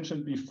was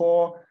mentioned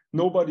before,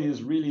 nobody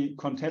is really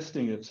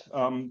contesting it.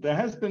 There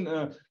has been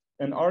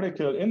an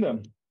article in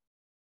the,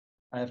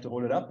 I have to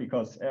hold it up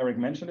because Eric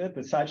mentioned it,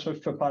 the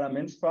Zeitschrift für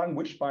Parlamentsfragen,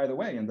 which, by the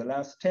way, in the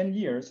last 10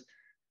 years,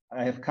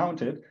 I have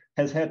counted,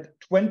 has had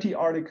 20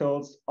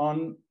 articles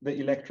on the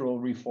electoral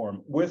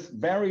reform with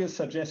various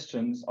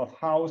suggestions of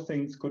how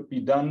things could be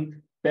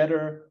done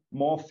better,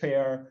 more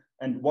fair,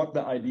 and what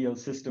the ideal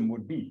system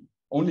would be.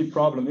 Only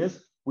problem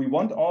is, we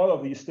want all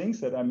of these things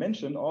that I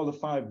mentioned, all the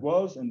 5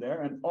 worlds in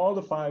there, and all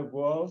the 5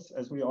 worlds,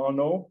 as we all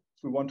know,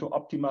 if we want to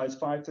optimize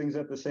 5 things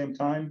at the same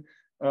time,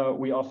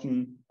 we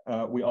often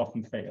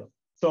fail.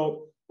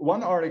 So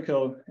one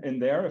article in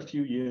there a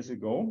few years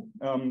ago,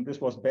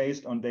 this was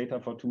based on data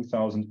for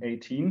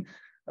 2018,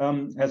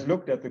 has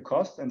looked at the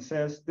cost and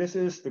says this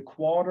is the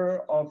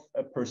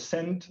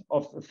 0.25%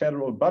 of the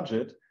federal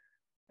budget.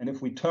 And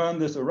if we turn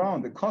this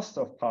around, the cost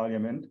of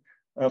parliament,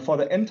 for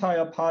the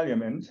entire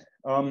parliament,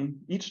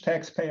 each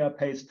taxpayer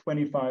pays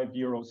 25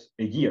 euros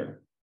a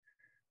year.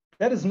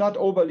 That is not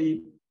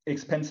overly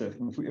expensive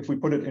if we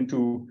put it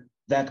into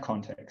that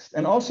context.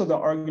 And also the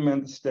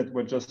arguments that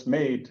were just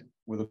made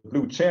with the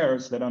blue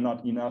chairs that are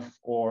not enough,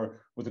 or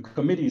with the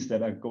committees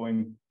that are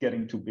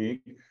getting too big,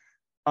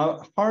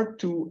 are hard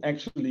to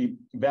actually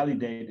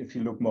validate if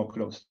you look more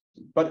closely.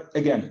 But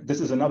again,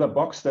 this is another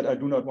box that I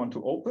do not want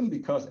to open,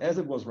 because as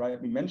it was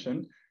rightly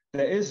mentioned,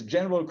 there is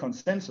general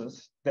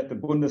consensus that the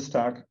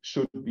Bundestag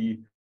should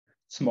be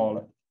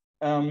smaller.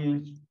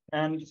 And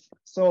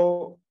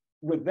so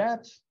with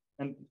that,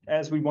 and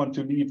as we want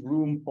to leave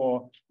room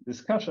for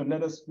discussion,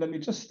 let me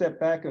just step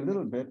back a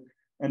little bit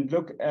and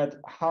look at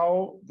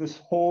how this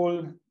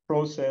whole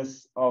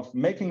process of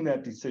making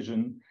that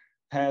decision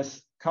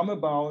has come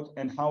about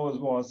and how it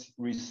was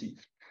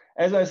received.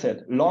 As I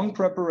said, long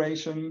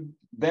preparation,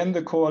 then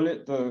the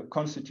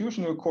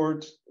Constitutional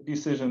Court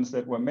decisions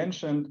that were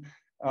mentioned,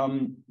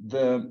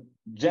 the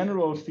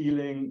general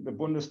feeling the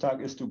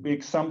Bundestag is too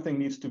big, something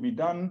needs to be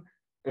done.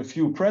 A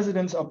few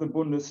presidents of the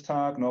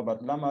Bundestag,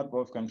 Norbert Lammert,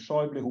 Wolfgang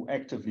Schäuble, who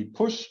actively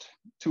pushed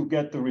to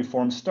get the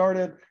reform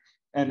started,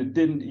 and it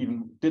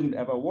didn't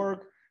ever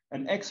work.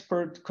 An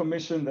expert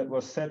commission that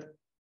was set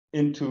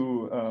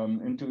into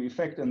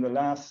effect in the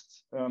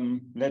last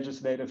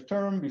legislative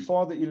term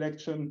before the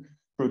election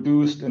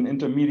produced an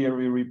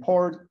intermediary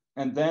report,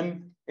 and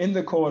then in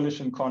the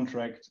coalition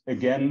contract,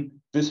 again,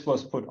 this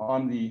was put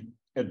on the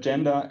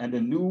agenda, and a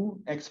new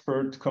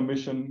expert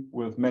commission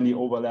with many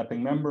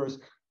overlapping members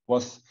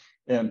was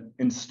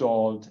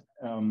installed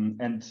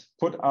and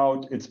put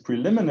out its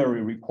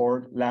preliminary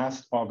report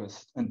last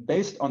August. And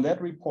based on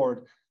that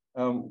report,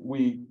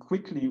 we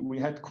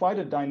had quite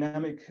a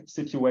dynamic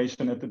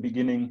situation at the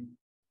beginning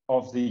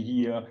of the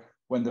year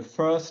when the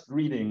first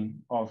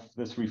reading of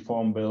this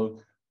reform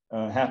bill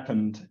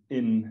happened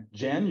in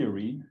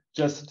January.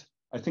 Just,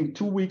 I think,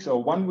 2 weeks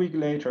or 1 week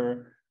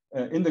later,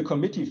 in the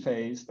committee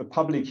phase, a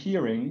public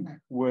hearing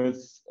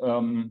with,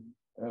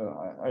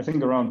 I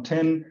think, around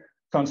 10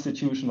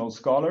 constitutional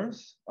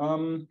scholars.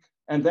 And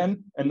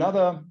then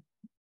another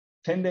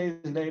 10 days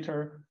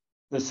later,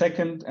 the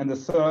second and the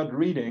third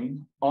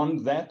reading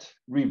on that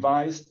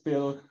revised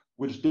bill,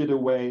 which did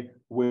away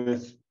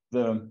with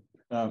the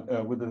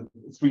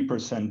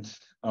 3%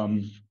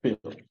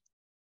 bill.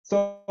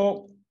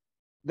 So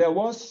there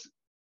was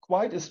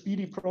quite a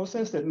speedy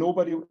process that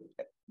nobody,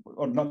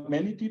 or not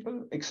many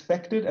people,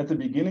 expected at the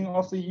beginning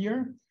of the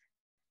year.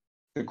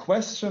 The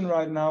question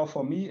right now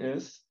for me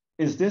is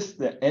this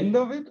the end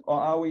of it,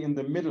 or are we in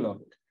the middle of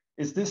it?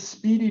 Is this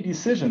speedy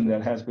decision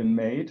that has been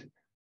made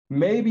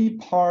maybe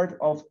part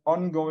of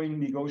ongoing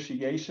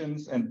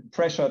negotiations and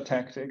pressure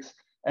tactics?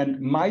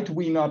 And might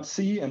we not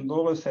see, and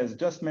Boris has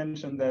just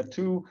mentioned that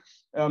too,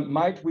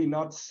 might we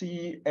not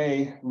see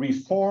a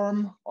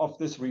reform of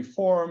this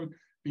reform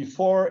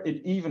before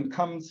it even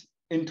comes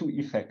into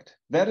effect?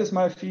 That is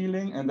my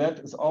feeling, and that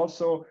is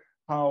also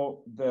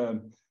how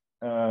the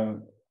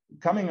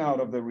coming out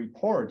of the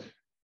report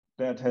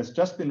that has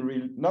just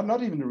been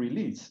not even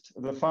released.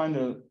 The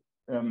final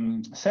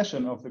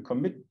session of the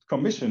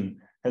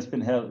commission has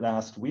been held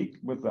last week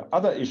with the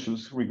other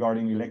issues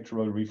regarding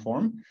electoral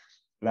reform.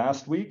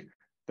 last week.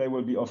 They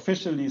will be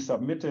officially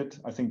submitted,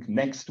 I think,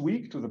 next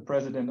week to the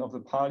President of the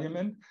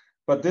Parliament.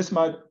 But this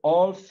might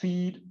all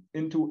feed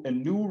into a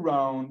new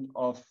round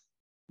of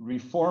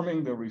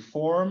reforming the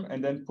reform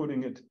and then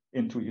putting it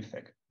into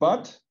effect.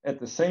 But at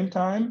the same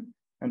time,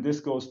 and this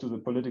goes to the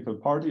political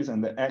parties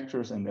and the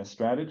actors and their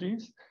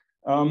strategies,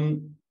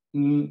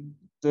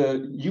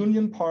 the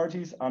union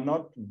parties are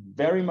not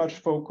very much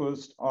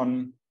focused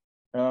on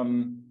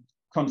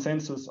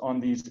consensus on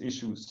these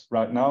issues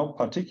right now.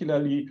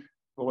 Particularly,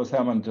 Boris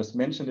Herrmann just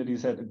mentioned it, he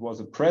said it was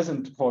a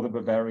present for the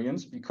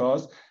Bavarians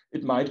because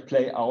it might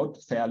play out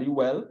fairly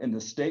well in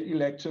the state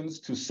elections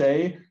to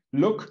say,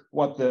 look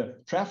what the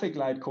traffic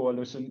light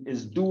coalition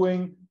is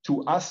doing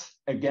to us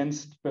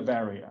against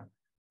Bavaria.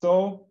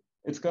 So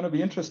it's going to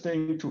be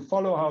interesting to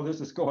follow how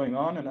this is going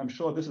on. And I'm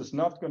sure this is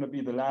not going to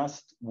be the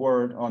last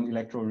word on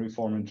electoral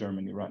reform in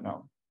Germany right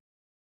now.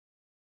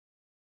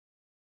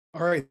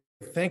 All right.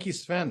 Thank you,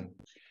 Sven.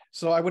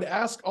 So I would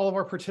ask all of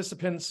our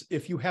participants,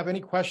 if you have any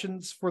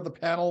questions for the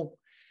panel,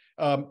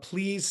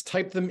 please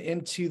type them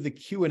into the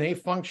Q&A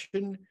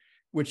function,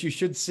 which you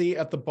should see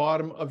at the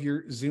bottom of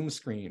your Zoom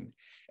screen.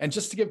 And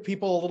just to give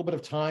people a little bit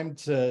of time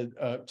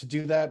to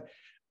do that,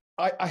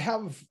 I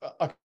have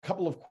a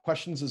couple of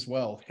questions as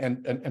well,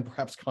 and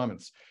perhaps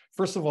comments.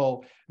 First of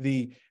all,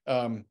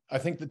 I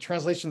think the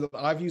translation that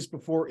I've used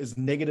before is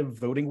negative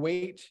voting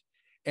weight.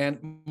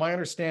 And my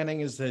understanding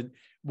is that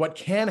what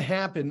can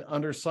happen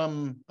under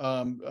some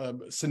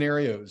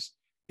scenarios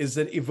is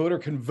that a voter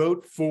can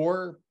vote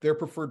for their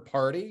preferred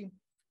party,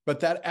 but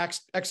that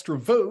extra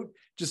vote,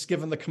 just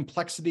given the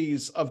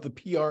complexities of the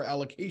PR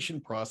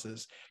allocation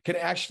process, can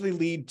actually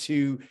lead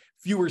to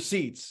fewer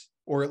seats,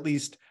 or at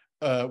least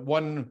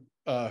one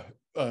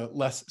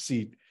less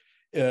seat,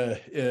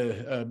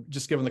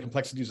 just given the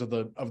complexities of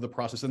the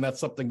process. And that's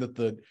something that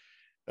the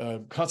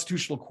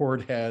Constitutional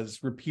Court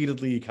has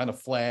repeatedly kind of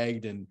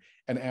flagged and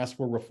asked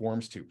for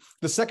reforms to.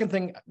 The second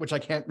thing, which I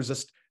can't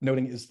resist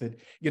noting, is that,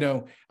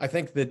 I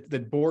think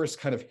that Boris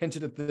kind of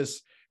hinted at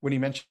this when he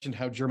mentioned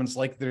how Germans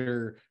like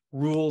their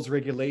rules,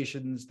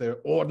 regulations, their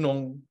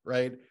Ordnung,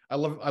 right? I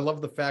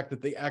love the fact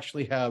that they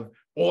actually have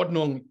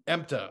Ordnung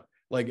Ämter,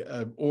 like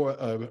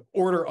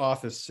order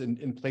office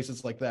in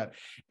places like that.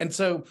 And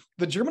so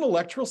the German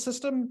electoral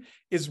system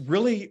is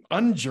really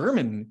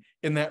un-German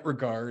in that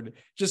regard,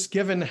 just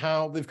given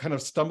how they've kind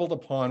of stumbled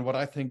upon what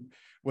I think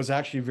was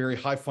actually a very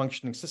high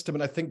functioning system.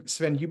 And I think,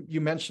 Sven,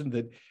 you mentioned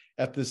that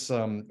at this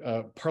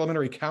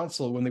parliamentary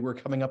council, when they were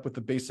coming up with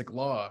the basic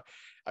law,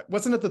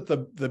 wasn't it that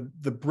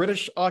the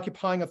British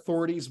occupying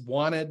authorities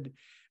wanted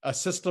a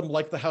system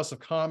like the House of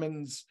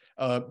Commons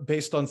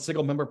based on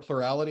single member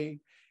plurality?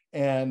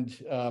 And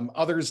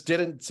others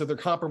didn't. So their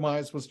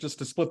compromise was just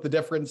to split the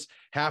difference.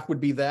 Half would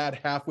be that,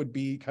 half would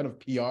be kind of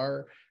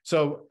PR.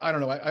 So I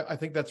don't know. I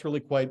think that's really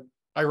quite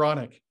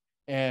ironic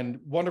and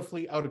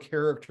wonderfully out of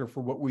character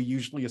for what we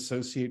usually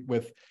associate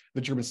with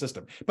the German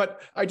system.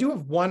 But I do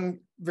have one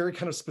very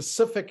kind of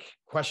specific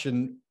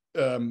question,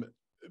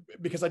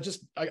 because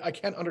I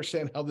can't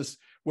understand how this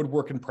would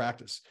work in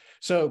practice.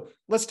 So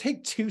let's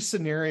take two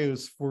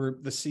scenarios for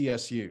the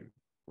CSU.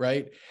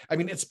 Right? I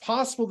mean, it's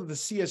possible that the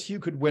CSU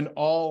could win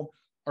all,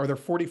 are there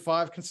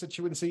 45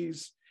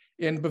 constituencies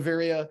in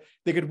Bavaria?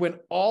 They could win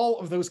all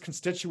of those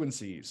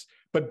constituencies,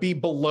 but be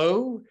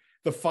below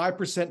the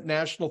 5%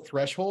 national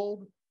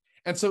threshold.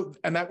 And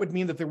that would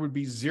mean that there would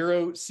be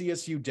 0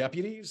 CSU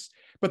deputies,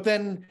 but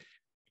then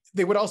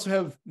they would also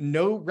have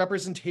no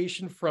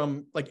representation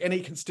from like any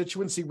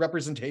constituency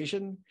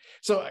representation.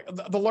 So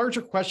the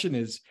larger question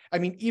is, I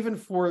mean, even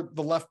for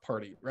the left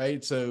party,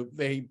 right? So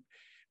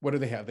what do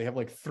they have? They have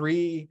like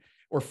 3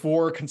 or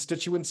 4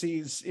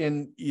 constituencies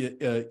in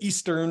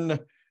Eastern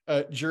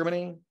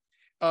Germany.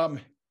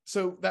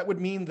 So that would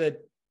mean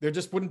that there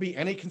just wouldn't be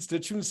any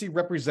constituency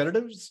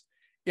representatives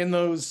in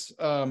those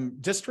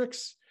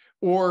districts,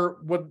 or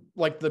would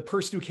like the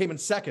person who came in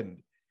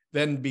second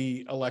then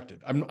be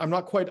elected? I'm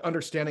not quite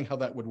understanding how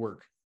that would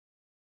work.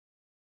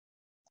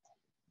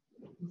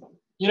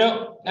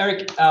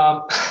 Eric,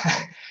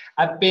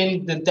 I've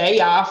been the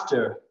day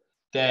after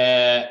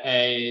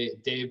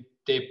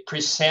they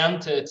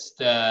presented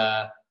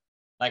the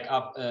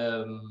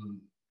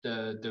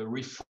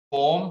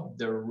reform,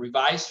 the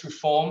revised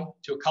reform,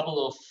 to a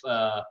couple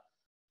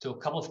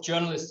of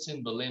journalists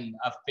in Berlin.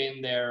 I've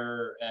been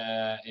there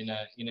in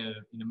a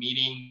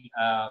meeting,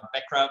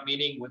 background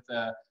meeting with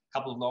a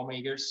couple of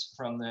lawmakers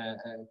from the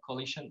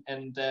coalition,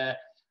 and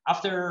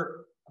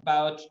after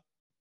about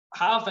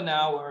half an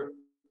hour,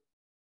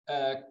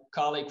 a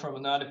colleague from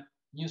another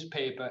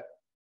newspaper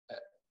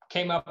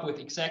came up with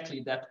exactly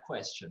that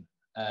question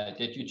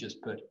that you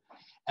just put.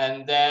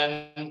 And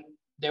then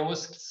there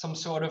was some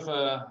sort of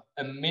a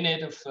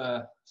minute of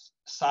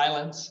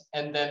silence,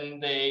 and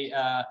then they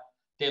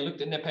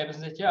looked in their papers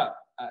and said, yeah,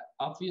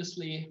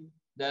 obviously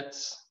that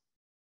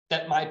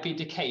might be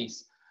the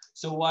case.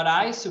 So what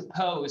I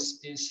suppose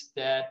is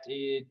that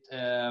it's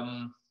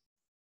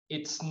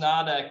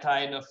not a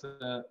kind of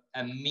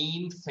a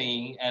mean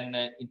thing and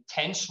an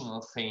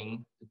intentional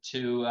thing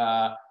to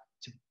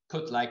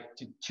could like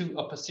the two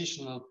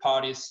oppositional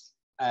parties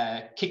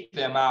kick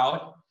them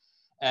out,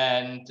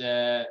 and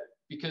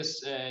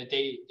because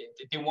they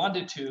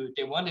wanted to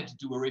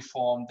do a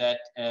reform that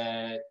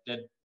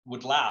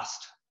would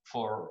last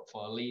for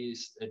at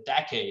least a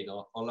decade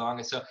or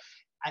longer. So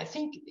I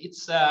think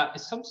it's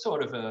some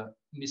sort of a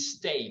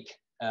mistake,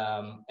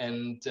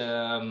 and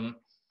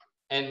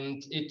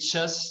it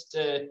just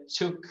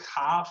took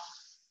half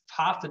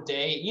a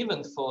day,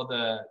 even for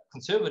the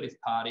conservative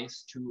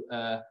parties, to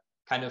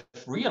kind of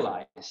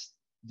realize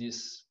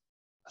this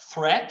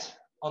threat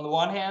on the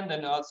one hand,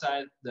 and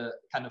outside the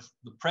kind of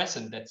the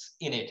present that's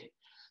in it.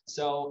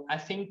 So I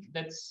think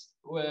that's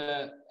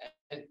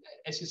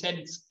as you said,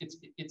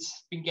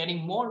 it's been getting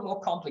more and more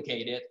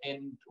complicated,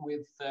 and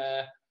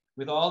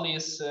with all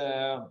these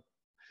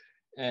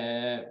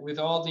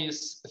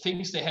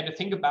things they had to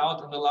think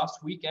about in the last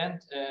weekend,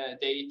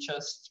 they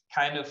just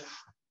kind of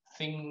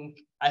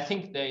I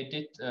think they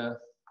did a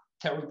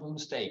terrible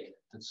mistake.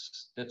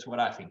 That's what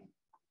I think.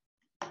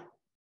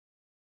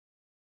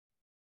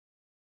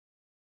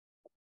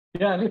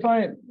 Yeah, and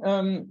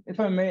if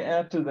I may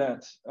add to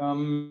that,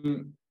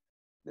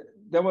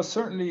 there was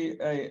certainly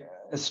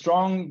a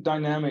strong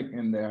dynamic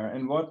in there,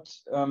 and what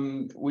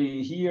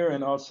we hear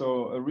and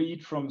also read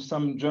from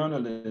some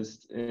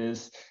journalists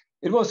is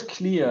it was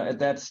clear at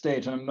that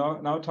stage, and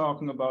I'm now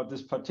talking about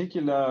this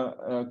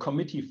particular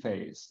committee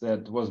phase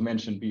that was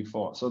mentioned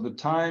before. So the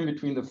time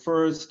between the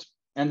first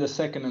and the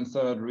second and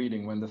third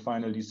reading when the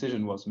final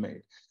decision was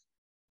made.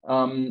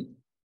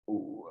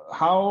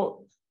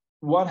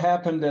 What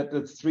happened that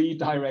the 3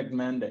 direct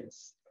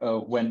mandates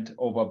went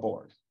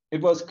overboard?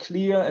 It was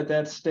clear at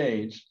that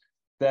stage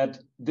that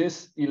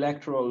this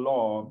electoral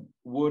law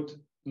would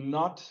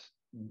not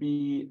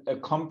be a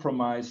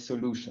compromise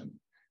solution.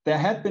 There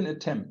had been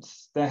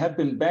attempts, there had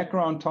been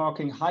background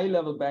talking,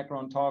 high-level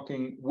background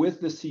talking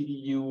with the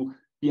CDU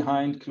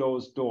behind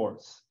closed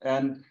doors.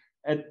 And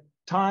at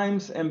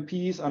times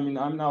MPs, I mean,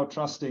 I'm now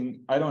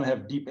trusting, I don't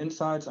have deep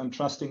insights, I'm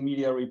trusting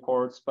media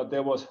reports, but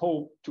there was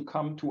hope to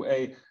come to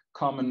a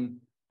common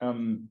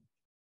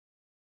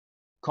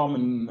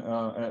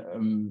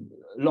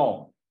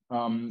law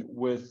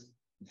with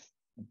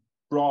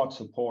broad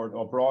support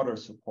or broader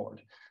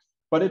support.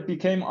 But it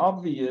became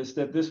obvious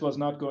that this was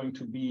not going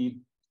to be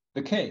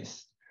the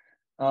case.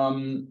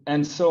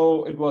 And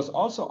so it was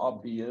also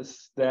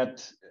obvious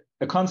that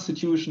a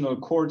constitutional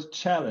court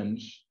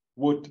challenge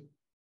would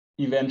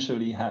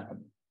eventually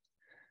happen.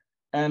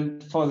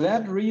 And for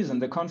that reason,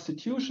 the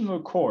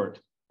Constitutional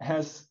Court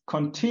has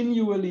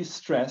continually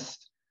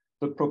stressed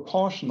the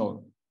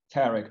proportional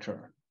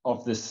character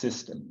of this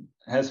system,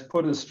 has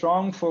put a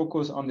strong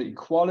focus on the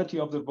equality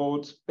of the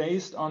votes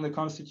based on the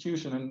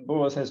Constitution. And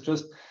Boris has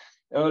just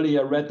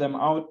earlier read them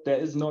out. There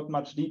is not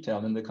much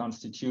detail in the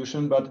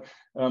Constitution, but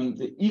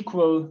the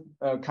equal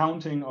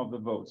counting of the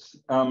votes.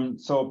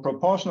 So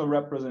proportional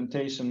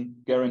representation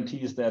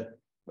guarantees that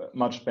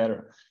much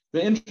better.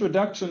 The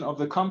introduction of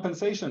the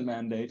compensation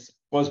mandates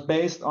was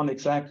based on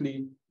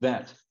exactly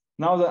that.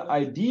 Now, the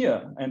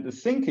idea and the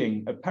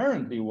thinking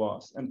apparently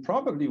was, and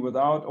probably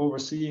without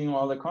overseeing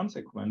all the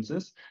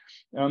consequences,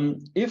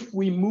 if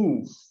we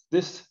move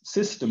this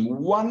system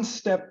one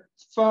step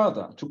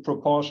further to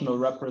proportional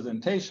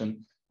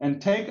representation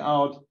and take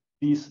out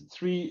these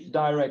 3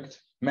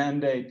 direct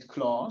mandate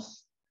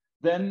clause,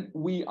 then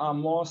we are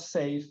more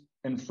safe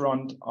in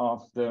front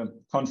of the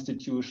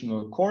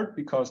Constitutional Court,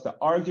 because the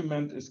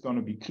argument is going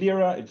to be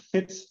clearer. It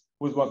fits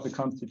with what the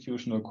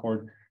Constitutional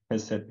Court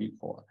has said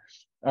before.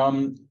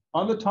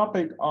 On the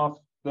topic of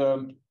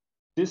the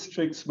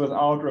districts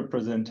without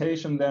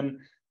representation, then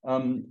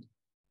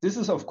this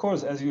is, of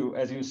course, as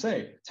you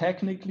say,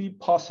 technically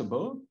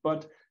possible,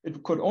 but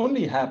it could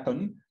only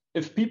happen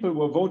if people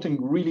were voting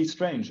really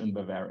strange in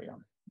Bavaria.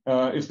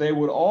 If they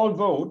would all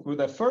vote with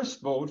their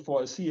first vote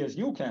for a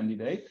CSU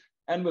candidate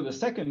and with a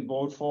second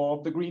vote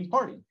for the Green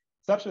Party.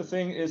 Such a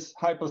thing is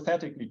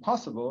hypothetically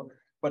possible,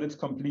 but it's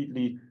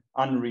completely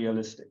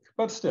unrealistic.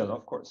 But still,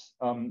 of course,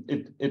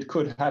 it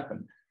could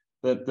happen.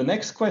 The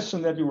next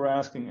question that you were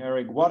asking,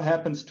 Eric, what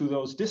happens to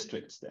those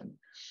districts then?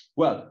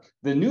 Well,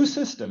 the new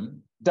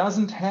system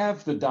doesn't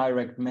have the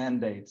direct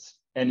mandates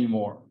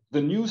anymore.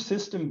 The new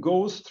system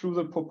goes through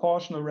the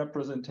proportional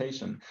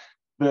representation.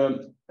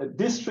 The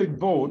district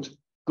vote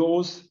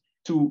goes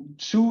to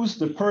choose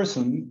the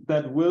person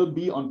that will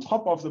be on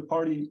top of the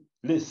party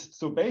list.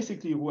 So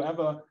basically,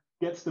 whoever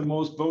gets the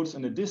most votes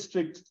in a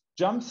district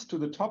jumps to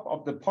the top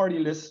of the party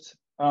list.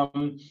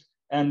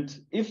 And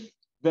if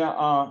there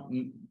are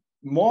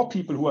more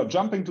people who are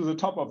jumping to the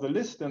top of the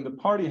list than the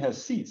party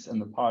has seats in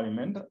the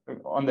parliament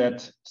on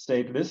that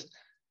state list,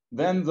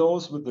 then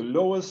those with the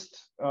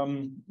lowest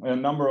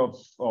number of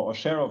or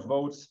share of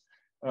votes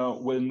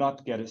will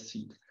not get a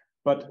seat.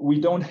 But we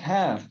don't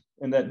have,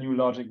 in that new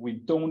logic, we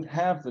don't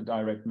have the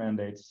direct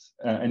mandates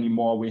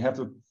anymore. We have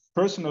the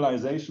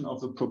personalization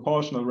of the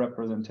proportional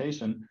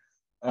representation,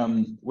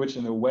 which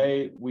in a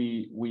way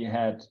we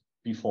had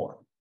before.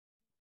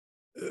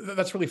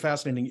 That's really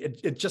fascinating.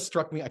 It just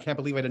struck me. I can't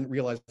believe I didn't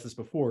realize this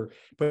before,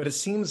 but it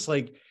seems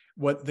like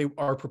what they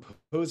are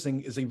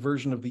proposing is a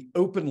version of the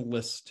open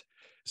list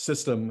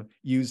system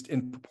used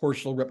in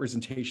proportional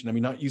representation. I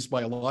mean, not used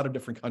by a lot of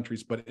different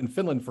countries, but in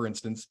Finland, for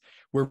instance,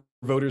 where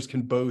voters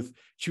can both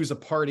choose a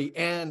party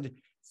and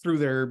through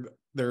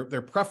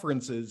their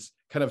preferences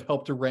kind of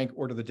help to rank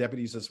order the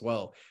deputies as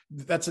well.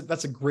 That's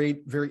a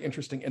great, very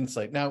interesting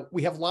insight. Now,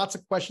 we have lots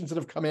of questions that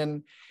have come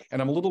in,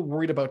 and I'm a little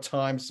worried about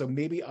time, so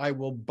maybe I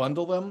will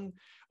bundle them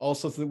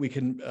also so that we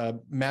can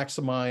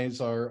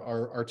maximize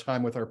our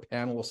time with our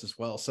panelists as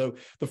well. So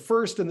the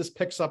first, and this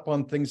picks up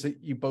on things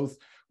that you both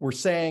were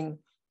saying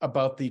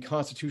about the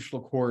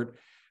Constitutional Court.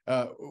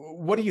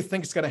 What do you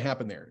think is going to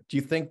happen there? Do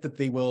you think that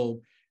they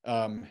will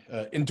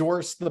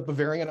endorse the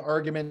Bavarian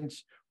argument,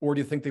 or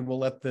do you think they will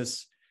let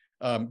this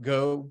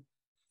go?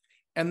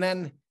 And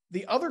then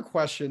the other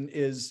question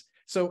is,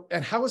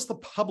 and how is the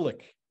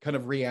public kind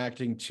of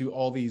reacting to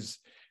all these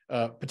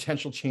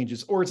potential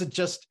changes? Or is it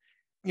just,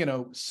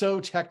 so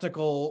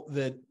technical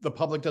that the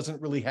public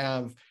doesn't really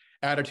have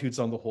attitudes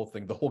on the whole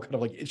thing, the whole kind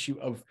of like issue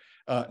of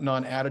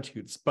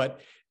non-attitudes?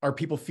 But are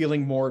people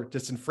feeling more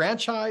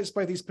disenfranchised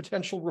by these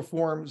potential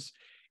reforms?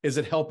 Is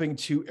it helping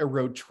to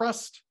erode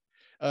trust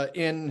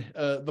in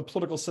the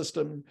political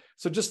system?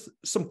 So just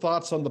some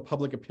thoughts on the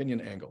public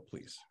opinion angle,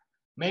 please.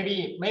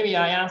 Maybe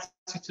I answer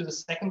to the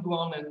second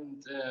one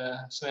and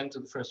Sven to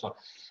the first one.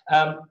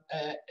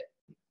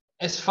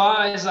 As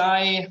far as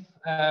I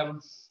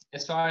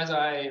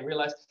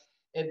realized,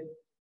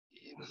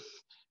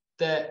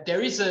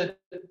 there is a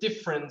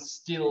difference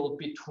still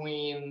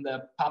between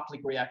the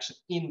public reaction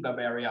in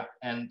Bavaria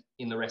and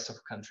in the rest of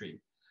the country,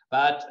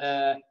 but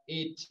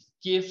it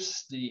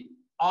gives the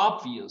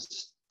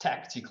obvious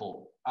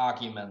tactical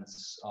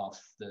arguments of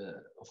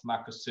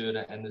Markus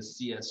Söder and the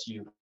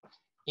CSU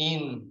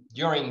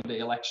during the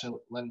election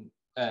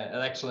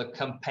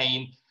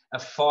campaign a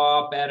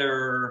far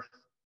better,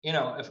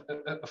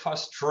 a far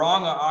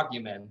stronger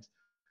argument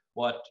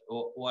what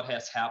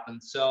has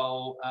happened.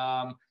 So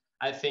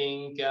I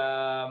think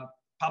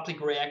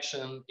public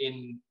reaction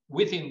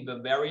within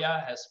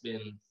Bavaria has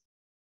been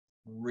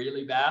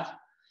really bad,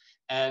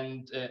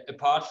 and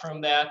apart from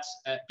that,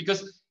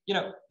 because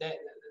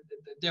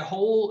the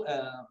whole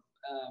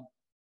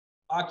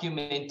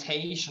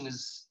argumentation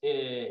has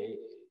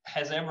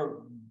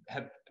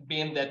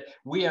been that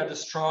we are the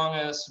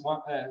strongest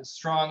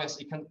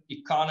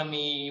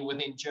economy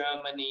within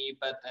Germany,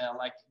 but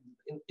like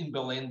in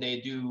Berlin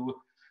they do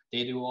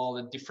all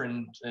the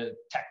different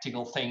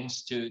tactical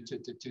things to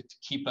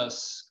keep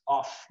us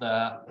off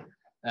the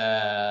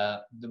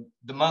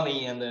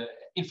money and the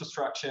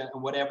infrastructure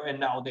and whatever, and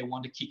now they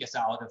want to kick us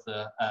out of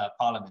the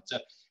parliament. So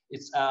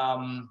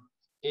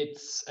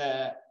it's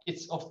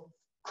of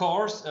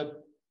course a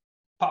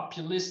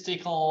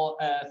populistical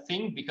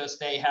thing, because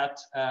they had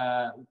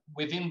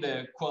within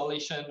the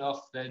coalition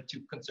of the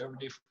two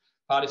conservative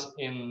parties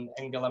in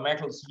Angela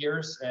Merkel's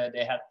years,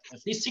 they had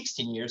at least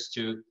 16 years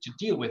to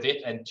deal with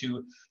it and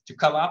to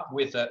come up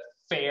with a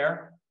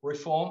fair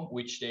reform,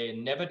 which they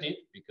never did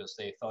because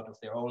they thought of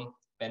their own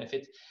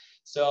benefit.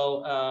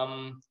 So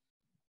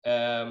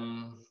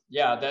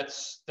yeah,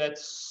 that's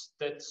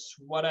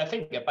what I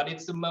think. But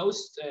it's the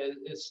most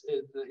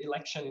the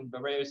election in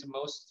Bavaria is the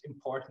most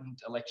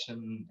important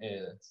election,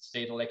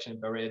 state election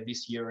in Bavaria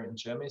this year in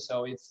Germany.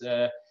 So it's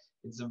a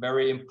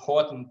very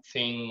important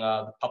thing,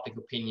 the public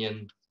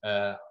opinion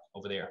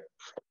over there.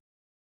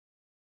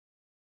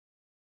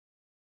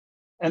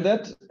 And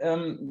that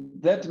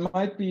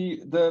might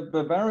be the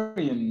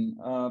Bavarian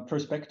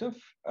perspective,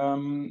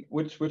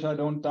 which I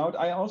don't doubt.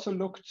 I also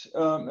looked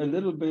a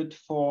little bit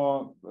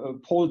for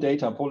polling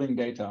data,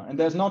 and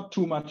there's not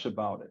too much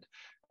about it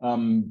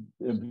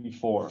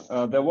before.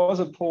 There was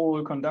a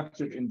poll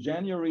conducted in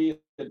January,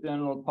 a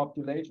general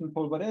population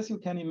poll, but as you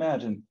can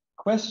imagine,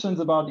 questions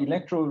about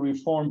electoral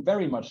reform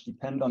very much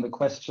depend on the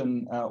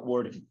question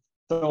wording.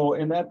 So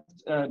in that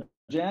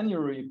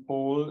January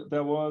poll,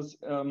 there was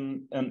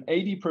an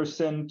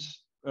 80%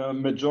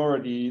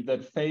 majority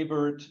that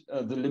favored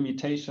the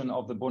limitation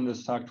of the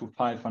Bundestag to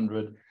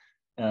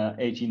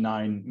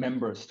 589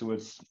 members to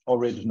its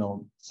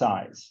original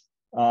size.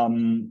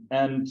 And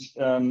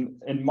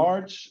in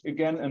March,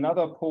 again,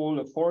 another poll,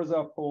 a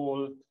Forza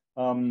poll,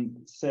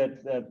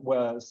 said that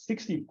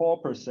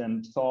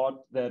 64%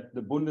 thought that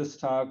the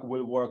Bundestag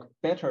will work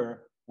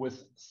better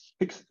with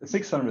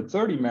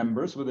 630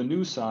 members with a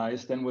new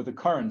size than with the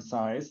current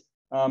size.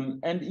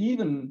 And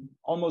even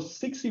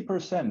almost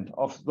 60%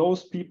 of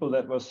those people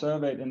that were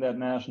surveyed in that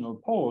national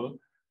poll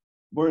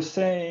were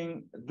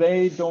saying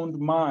they don't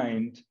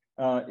mind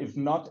if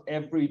not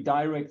every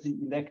directly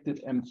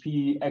elected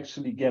MP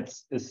actually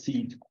gets a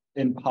seat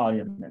in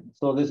parliament.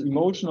 So this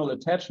emotional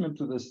attachment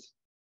to this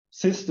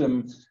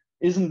system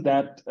isn't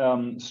that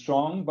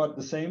strong, but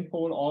the same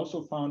poll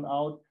also found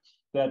out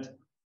that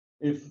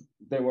if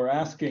they were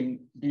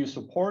asking, do you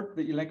support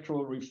the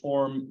electoral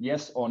reform,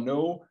 yes or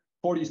no,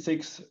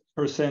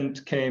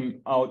 46%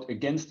 came out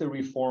against the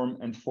reform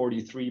and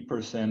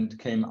 43%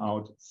 came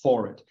out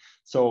for it.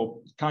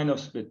 So kind of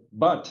split.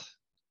 But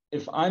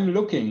if I'm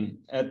looking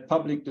at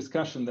public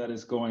discussion that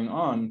is going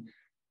on,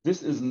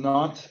 this is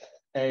not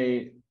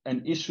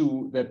an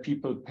issue that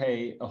people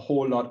pay a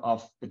whole lot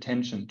of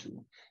attention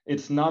to.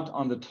 It's not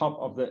on the top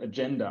of the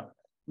agenda.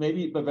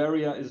 Maybe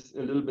Bavaria is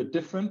a little bit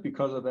different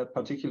because of that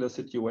particular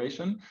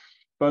situation,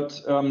 but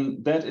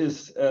that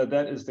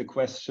is the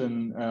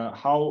question: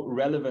 how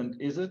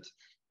relevant is it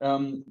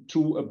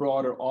to a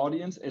broader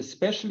audience,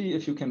 especially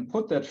if you can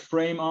put that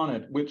frame on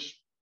it, which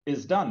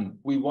is done.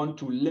 We want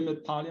to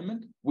limit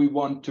Parliament. We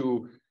want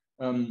to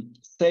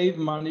save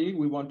money.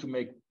 We want to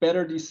make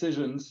better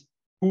decisions.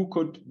 Who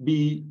could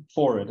be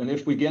for it? And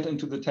if we get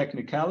into the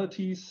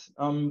technicalities,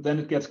 then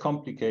it gets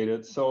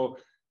complicated. So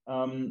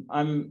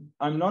I'm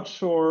not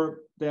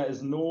sure there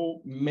is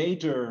no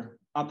major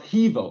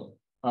upheaval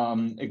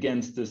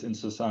against this in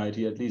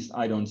society. At least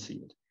I don't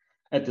see it.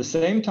 At the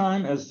same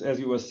time, as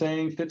you were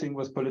saying, fitting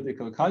with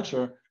political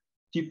culture,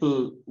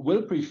 people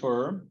will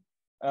prefer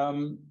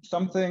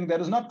something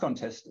that is not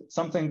contested,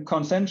 something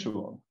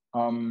consensual.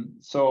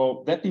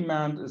 So that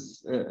demand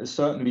is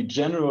certainly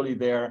generally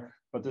there,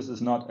 but this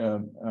is not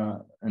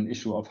an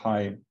issue of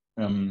high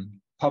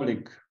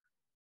public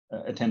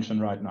attention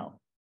right now.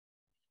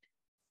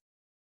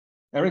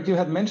 Eric, you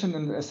had mentioned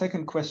in a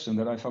second question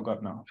that I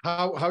forgot now.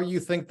 How you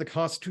think the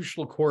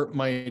Constitutional Court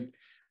might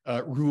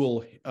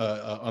rule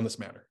on this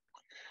matter?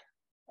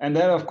 And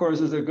that, of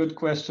course, is a good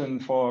question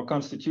for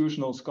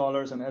constitutional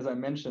scholars. And as I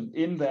mentioned,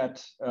 in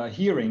that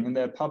hearing, in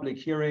that public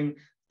hearing,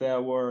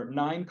 there were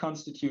 9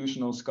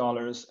 constitutional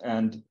scholars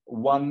and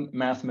 1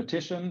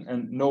 mathematician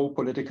and no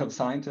political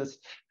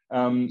scientist.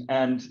 And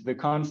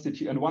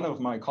one of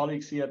my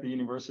colleagues here at the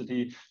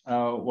university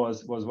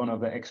was one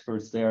of the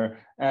experts there.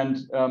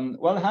 And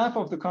well, half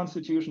of the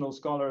constitutional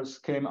scholars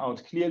came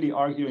out clearly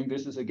arguing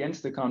this is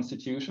against the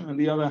Constitution, and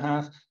the other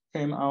half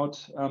came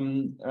out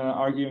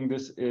arguing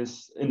this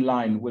is in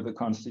line with the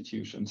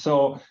Constitution.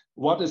 So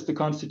what is the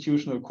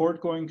Constitutional Court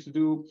going to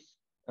do?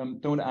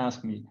 Don't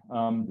ask me.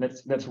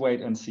 Let's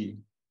wait and see.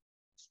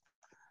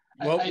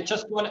 Well, I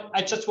just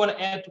want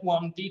to add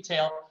one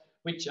detail,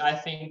 which I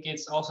think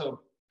is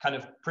also kind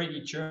of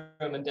pretty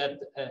German, that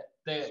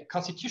the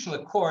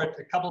Constitutional Court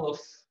a couple of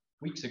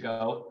weeks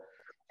ago,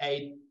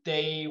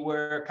 they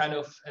were kind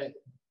of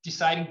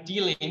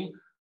dealing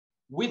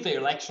with the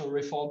electoral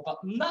reform, but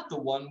not the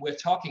one we're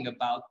talking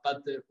about,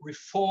 but the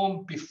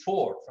reform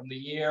before, from the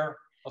year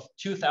of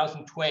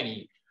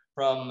 2020,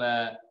 from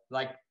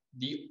like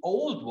the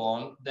old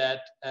one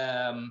that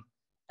the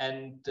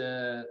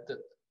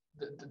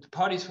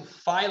parties who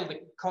filed the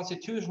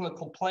constitutional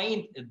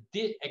complaint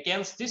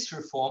against this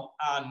reform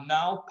are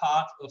now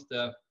part of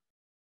the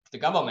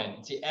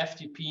government, the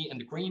FDP and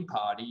the Green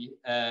Party,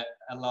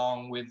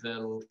 along with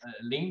the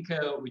Linke,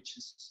 which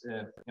is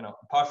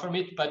apart from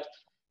it. But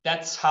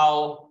that's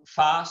how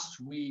fast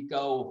we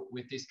go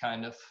with this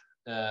kind of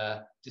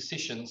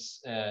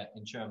decisions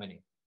in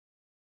Germany.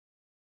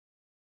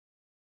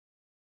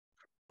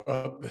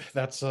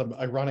 That's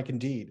ironic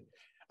indeed.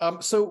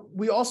 So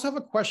we also have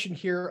a question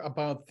here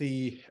about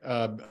the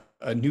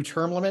a new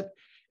term limit.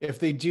 If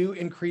they do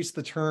increase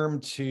the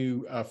term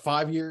to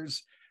 5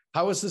 years,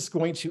 how is this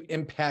going to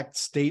impact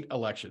state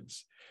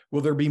elections?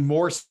 Will there be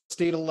more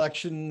state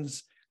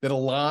elections that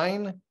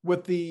align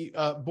with the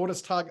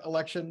Bundestag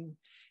election?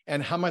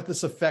 And how might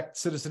this affect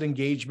citizen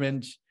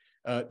engagement,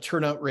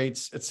 turnout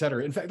rates, et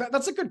cetera? In fact,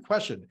 that's a good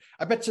question.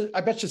 I bet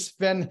you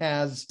Sven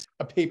has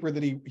a paper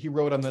that he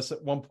wrote on this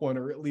at one point,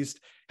 or at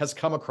least has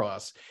come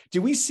across.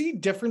 Do we see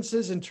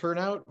differences in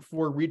turnout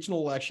for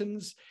regional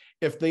elections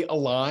if they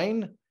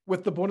align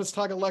with the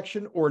Bundestag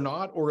election or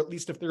not, or at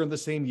least if they're in the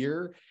same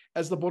year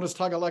as the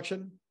Bundestag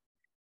election?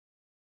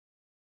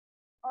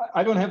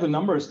 I don't have the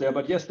numbers there,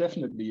 but yes,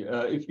 definitely.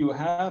 If you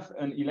have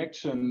an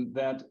election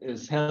that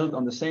is held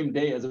on the same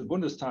day as a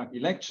Bundestag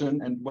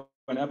election, and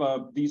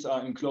whenever these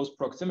are in close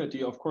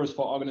proximity, of course,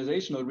 for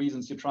organizational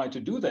reasons, you try to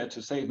do that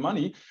to save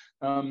money.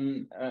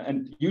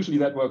 And usually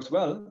that works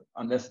well,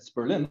 unless it's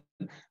Berlin.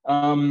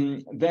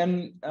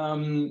 Then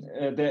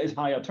there is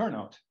higher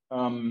turnout.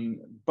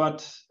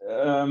 But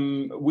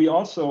we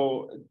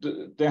also,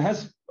 there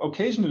has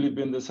occasionally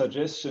been the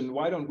suggestion,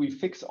 why don't we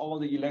fix all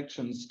the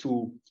elections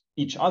to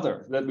each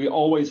other, that we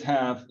always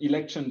have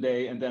election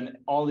day and then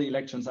all the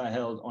elections are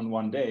held on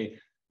one day.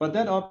 But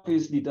that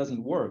obviously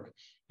doesn't work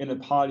in a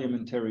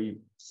parliamentary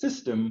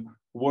system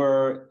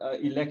where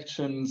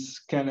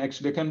elections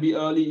there can be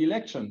early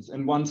elections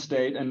in one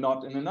state and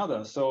not in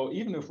another. So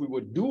even if we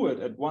would do it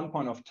at one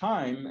point of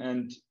time,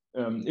 and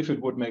if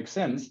it would make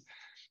sense,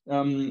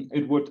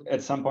 it would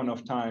at some point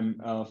of time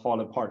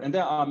fall apart. And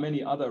there are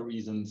many other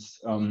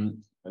reasons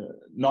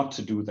not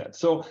to do that.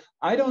 So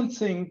I don't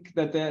think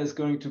that there is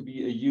going to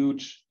be a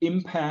huge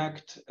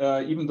impact,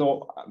 even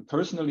though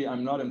personally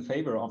I'm not in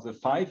favor of the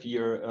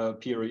 5-year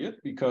period,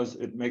 because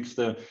it makes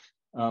the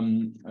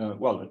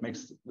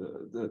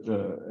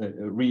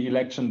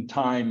re-election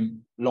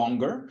time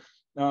longer.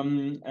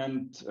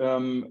 And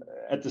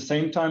at the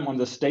same time, on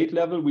the state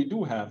level, we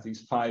do have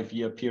these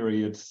 5-year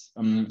periods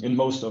in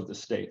most of the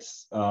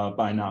states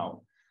by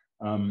now.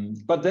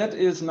 But that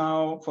is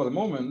now, for the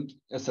moment,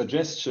 a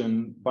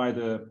suggestion by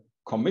the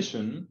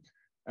Commission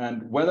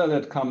And whether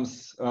that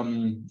comes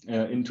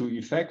into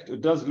effect,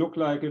 it does look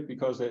like it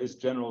because there is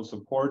general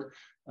support,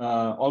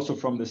 also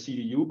from the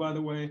CDU, by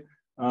the way.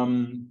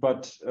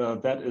 But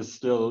that is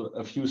still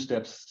a few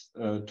steps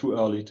too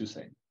early to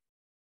say.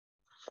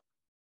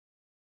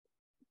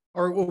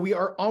 All right, well, we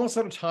are almost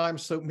out of time,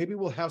 so maybe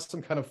we'll have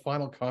some kind of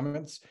final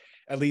comments.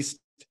 At least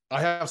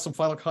I have some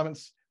final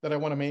comments that I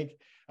want to make.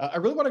 I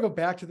really want to go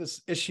back to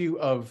this issue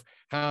of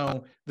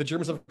how the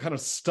Germans have kind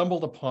of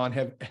stumbled upon,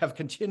 have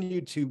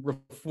continued to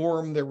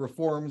reform their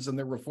reforms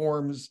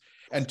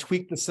and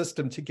tweak the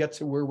system to get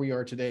to where we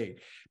are today.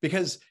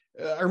 Because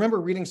I remember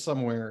reading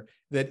somewhere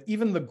that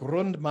even the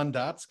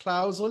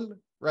Grundmandatsklausel,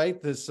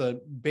 right, this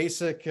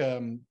basic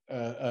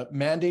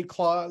mandate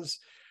clause,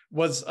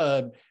 was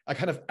a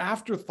kind of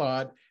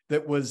afterthought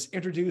that was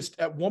introduced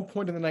at one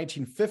point in the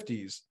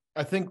 1950s,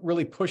 I think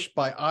really pushed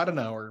by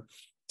Adenauer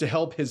to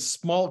help his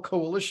small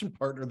coalition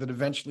partner that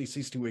eventually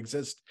ceased to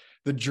exist,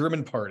 the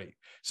German party.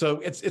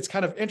 So it's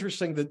kind of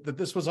interesting that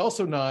this was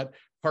also not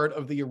part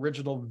of the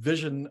original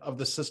vision of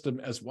the system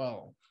as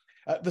well.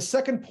 The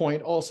second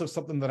point, also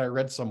something that I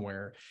read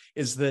somewhere,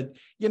 is that,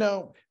 you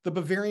know, the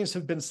Bavarians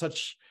have been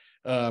such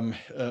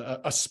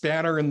a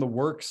spanner in the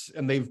works,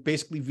 and they've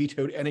basically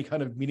vetoed any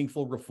kind of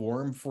meaningful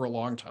reform for a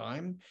long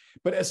time.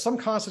 But as some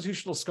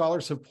constitutional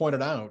scholars have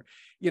pointed out,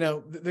 you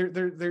know,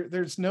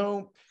 there's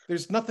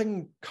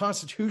nothing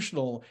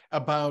constitutional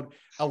about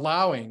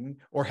allowing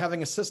or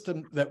having a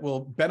system that will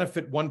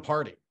benefit one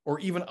party or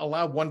even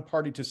allow one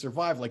party to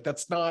survive. Like,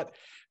 that's not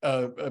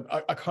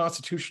a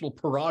constitutional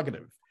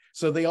prerogative.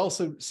 So they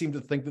also seem to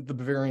think that the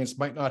Bavarians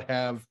might not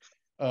have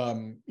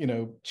you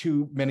know,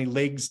 too many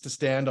legs to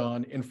stand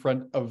on in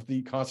front of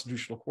the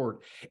Constitutional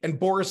Court. And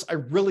Boris, I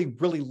really,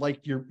 really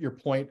liked your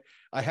point,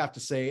 I have to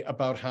say,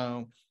 about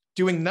how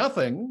doing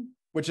nothing,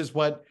 which is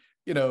what,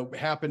 you know,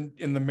 happened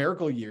in the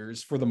Merkel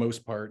years for the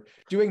most part,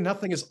 doing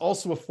nothing is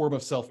also a form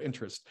of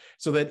self-interest.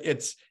 So that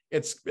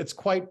it's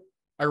quite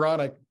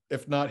ironic,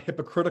 if not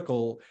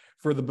hypocritical,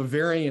 for the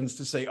Bavarians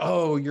to say,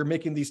 oh, you're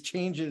making these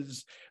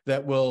changes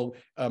that will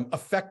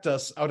affect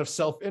us out of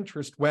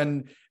self-interest,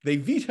 when they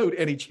vetoed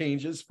any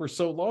changes for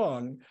so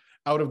long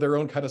out of their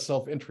own kind of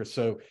self-interest.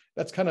 So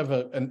that's kind of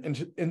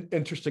an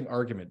interesting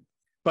argument.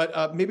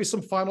 But maybe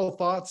some final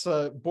thoughts,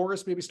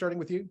 Boris, maybe starting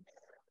with you.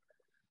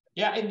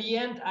 Yeah, in the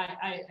end,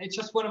 I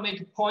just want to make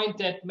a point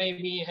that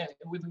maybe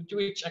with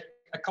which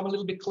I come a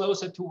little bit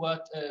closer to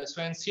what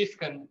Sven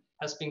Siefken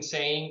has been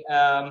saying.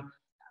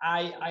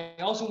 I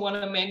also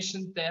want to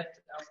mention that,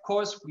 of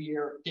course,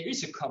 there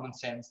is a common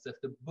sense that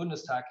the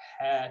Bundestag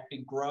had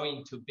been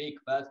growing too big,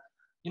 but,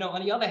 you know,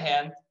 on the other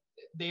hand,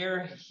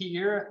 they're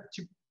here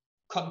to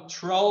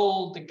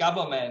control the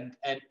government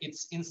and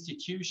its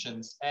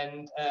institutions.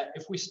 And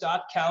if we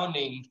start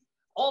counting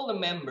all the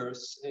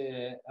members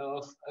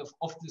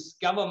of these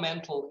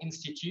governmental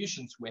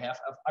institutions we have,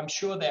 I'm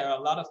sure there are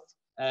a lot of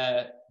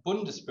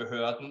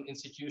Bundesbehörden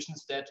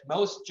institutions that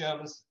most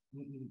Germans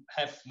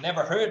have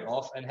never heard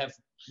of and have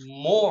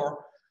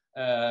more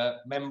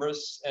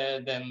members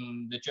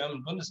than the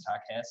German Bundestag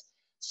has.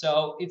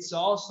 So it's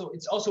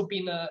also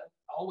been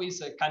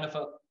always a kind of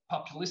a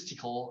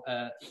populistical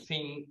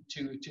thing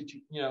to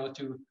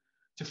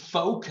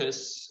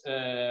focus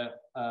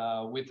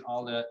with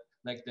all the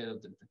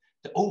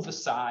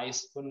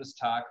oversized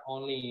Bundestag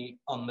only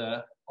on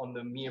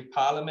the mere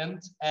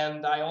parliament.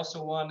 And I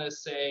also want to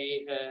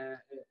say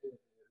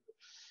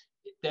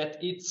that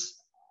it's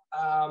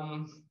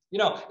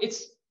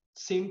it's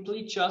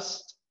simply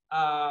just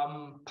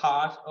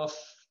part of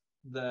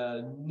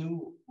the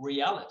new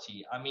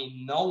reality. I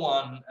mean, no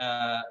one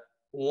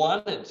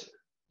wanted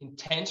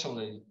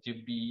intentionally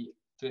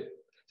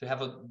to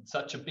have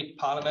such a big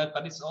parliament,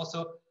 but it's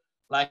also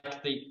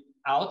like the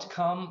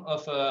outcome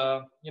of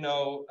a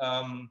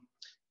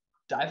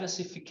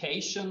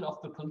diversification of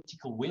the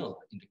political will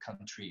in the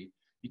country.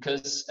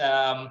 Because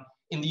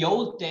in the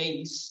old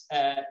days,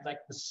 like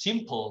the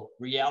simple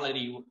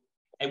reality,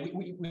 and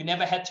we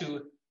never had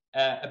to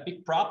a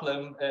big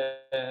problem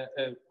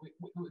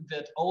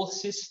that old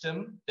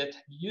system that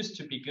used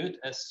to be good,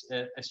 as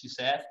you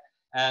said,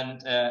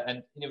 and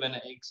even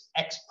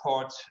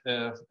export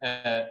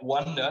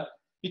wonder,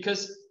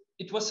 because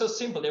it was so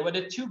simple. There were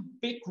the two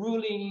big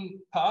ruling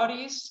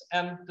parties,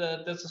 and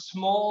there's a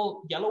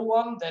small yellow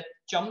one that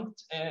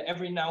jumped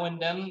every now and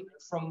then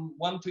from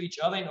one to each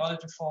other in order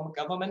to form a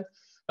government.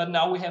 But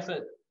now we have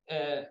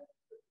a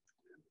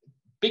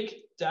big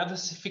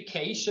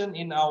diversification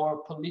in our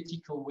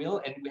political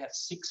will, and we have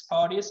 6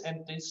 parties,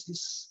 and this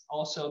is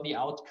also the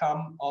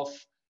outcome of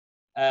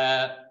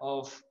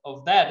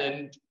that.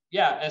 And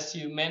yeah, as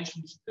you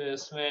mentioned,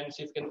 Sven,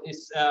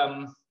 is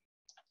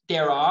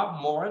there are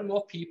more and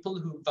more people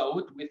who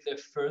vote with their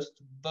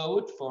first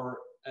vote for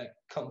a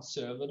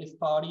conservative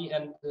party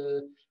and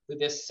with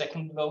their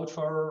second vote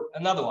for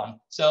another one.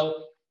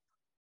 So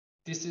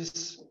this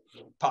is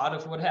part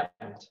of what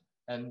happened.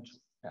 And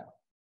yeah.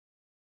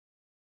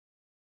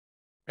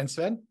 And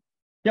Sven?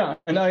 Yeah,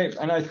 and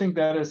I think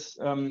that is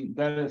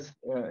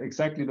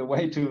exactly the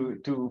way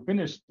to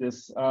finish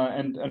this.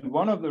 And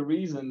one of the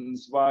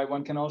reasons why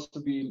one can also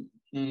be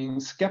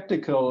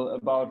skeptical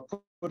about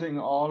putting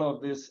all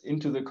of this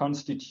into the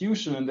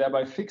constitution and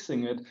thereby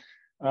fixing it.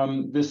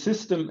 The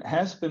system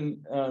has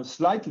been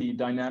slightly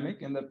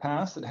dynamic in the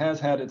past. It has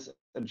had its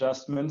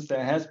adjustments.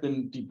 There has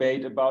been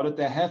debate about it.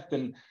 There have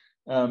been,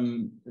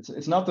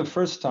 it's not the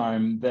first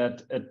time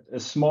that a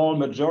small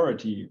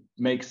majority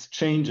makes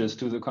changes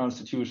to the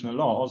constitutional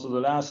law. Also, the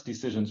last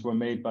decisions were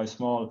made by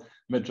small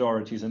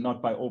majorities and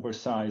not by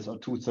oversized or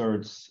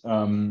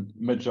 2/3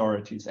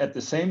 majorities. At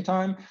the same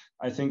time,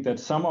 I think that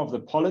some of the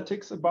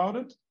politics about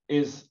it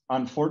is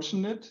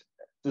unfortunate.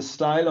 The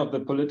style of the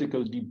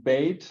political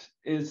debate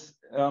is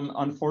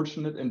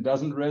unfortunate and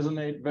doesn't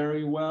resonate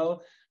very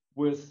well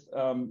with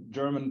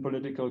German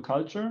political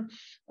culture.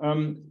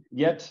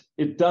 Yet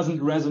it doesn't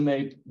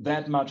resonate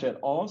that much at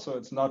all, so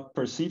it's not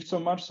perceived so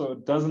much, so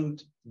it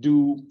doesn't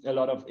do a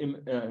lot of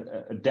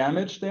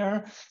damage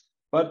there.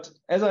 But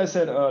as I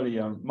said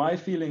earlier, my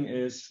feeling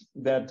is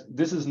that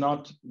this is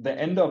not the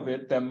end of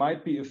it. There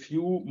might be a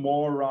few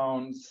more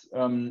rounds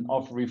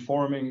of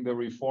reforming the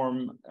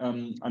reform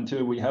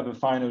until we have a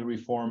final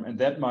reform, and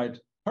that might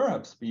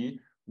perhaps be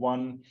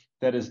one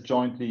that is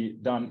jointly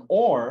done.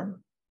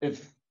 Or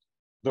if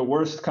the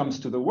worst comes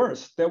to the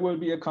worst, there will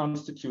be a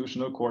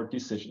constitutional court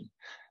decision.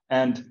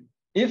 And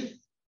if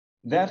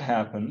that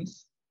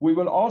happens, we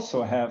will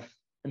also have,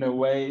 in a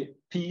way,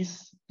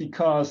 peace,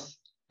 because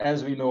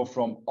as we know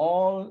from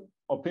all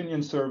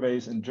opinion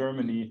surveys in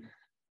Germany,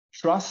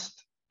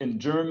 trust in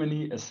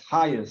Germany is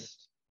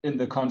highest in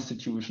the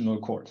constitutional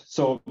court.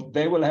 So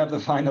they will have the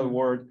final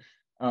word,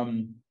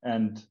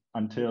 and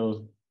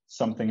until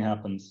something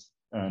happens,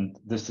 and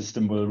the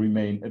system will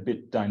remain a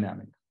bit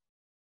dynamic.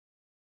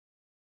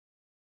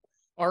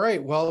 All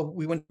right, well,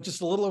 we went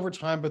just a little over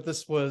time, but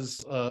this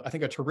was, I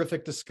think, a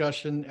terrific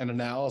discussion and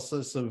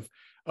analysis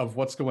of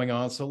what's going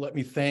on. So let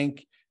me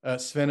thank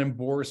Sven and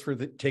Boris for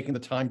taking the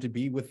time to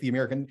be with the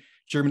American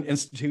German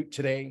Institute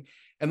today.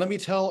 And let me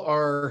tell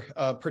our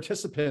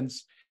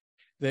participants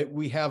that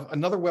we have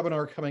another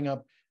webinar coming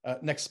up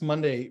next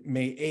Monday,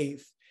 May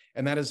 8th,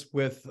 and that is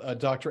with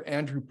Dr.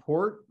 Andrew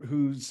Port,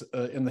 who's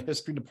in the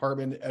history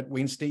department at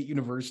Wayne State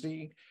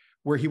University,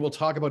 where he will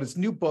talk about his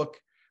new book,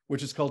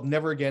 which is called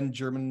Never Again,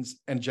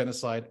 Germans and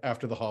Genocide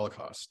After the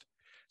Holocaust.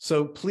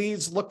 So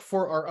please look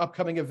for our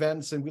upcoming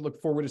events, and we look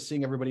forward to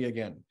seeing everybody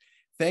again.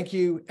 Thank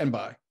you and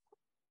bye.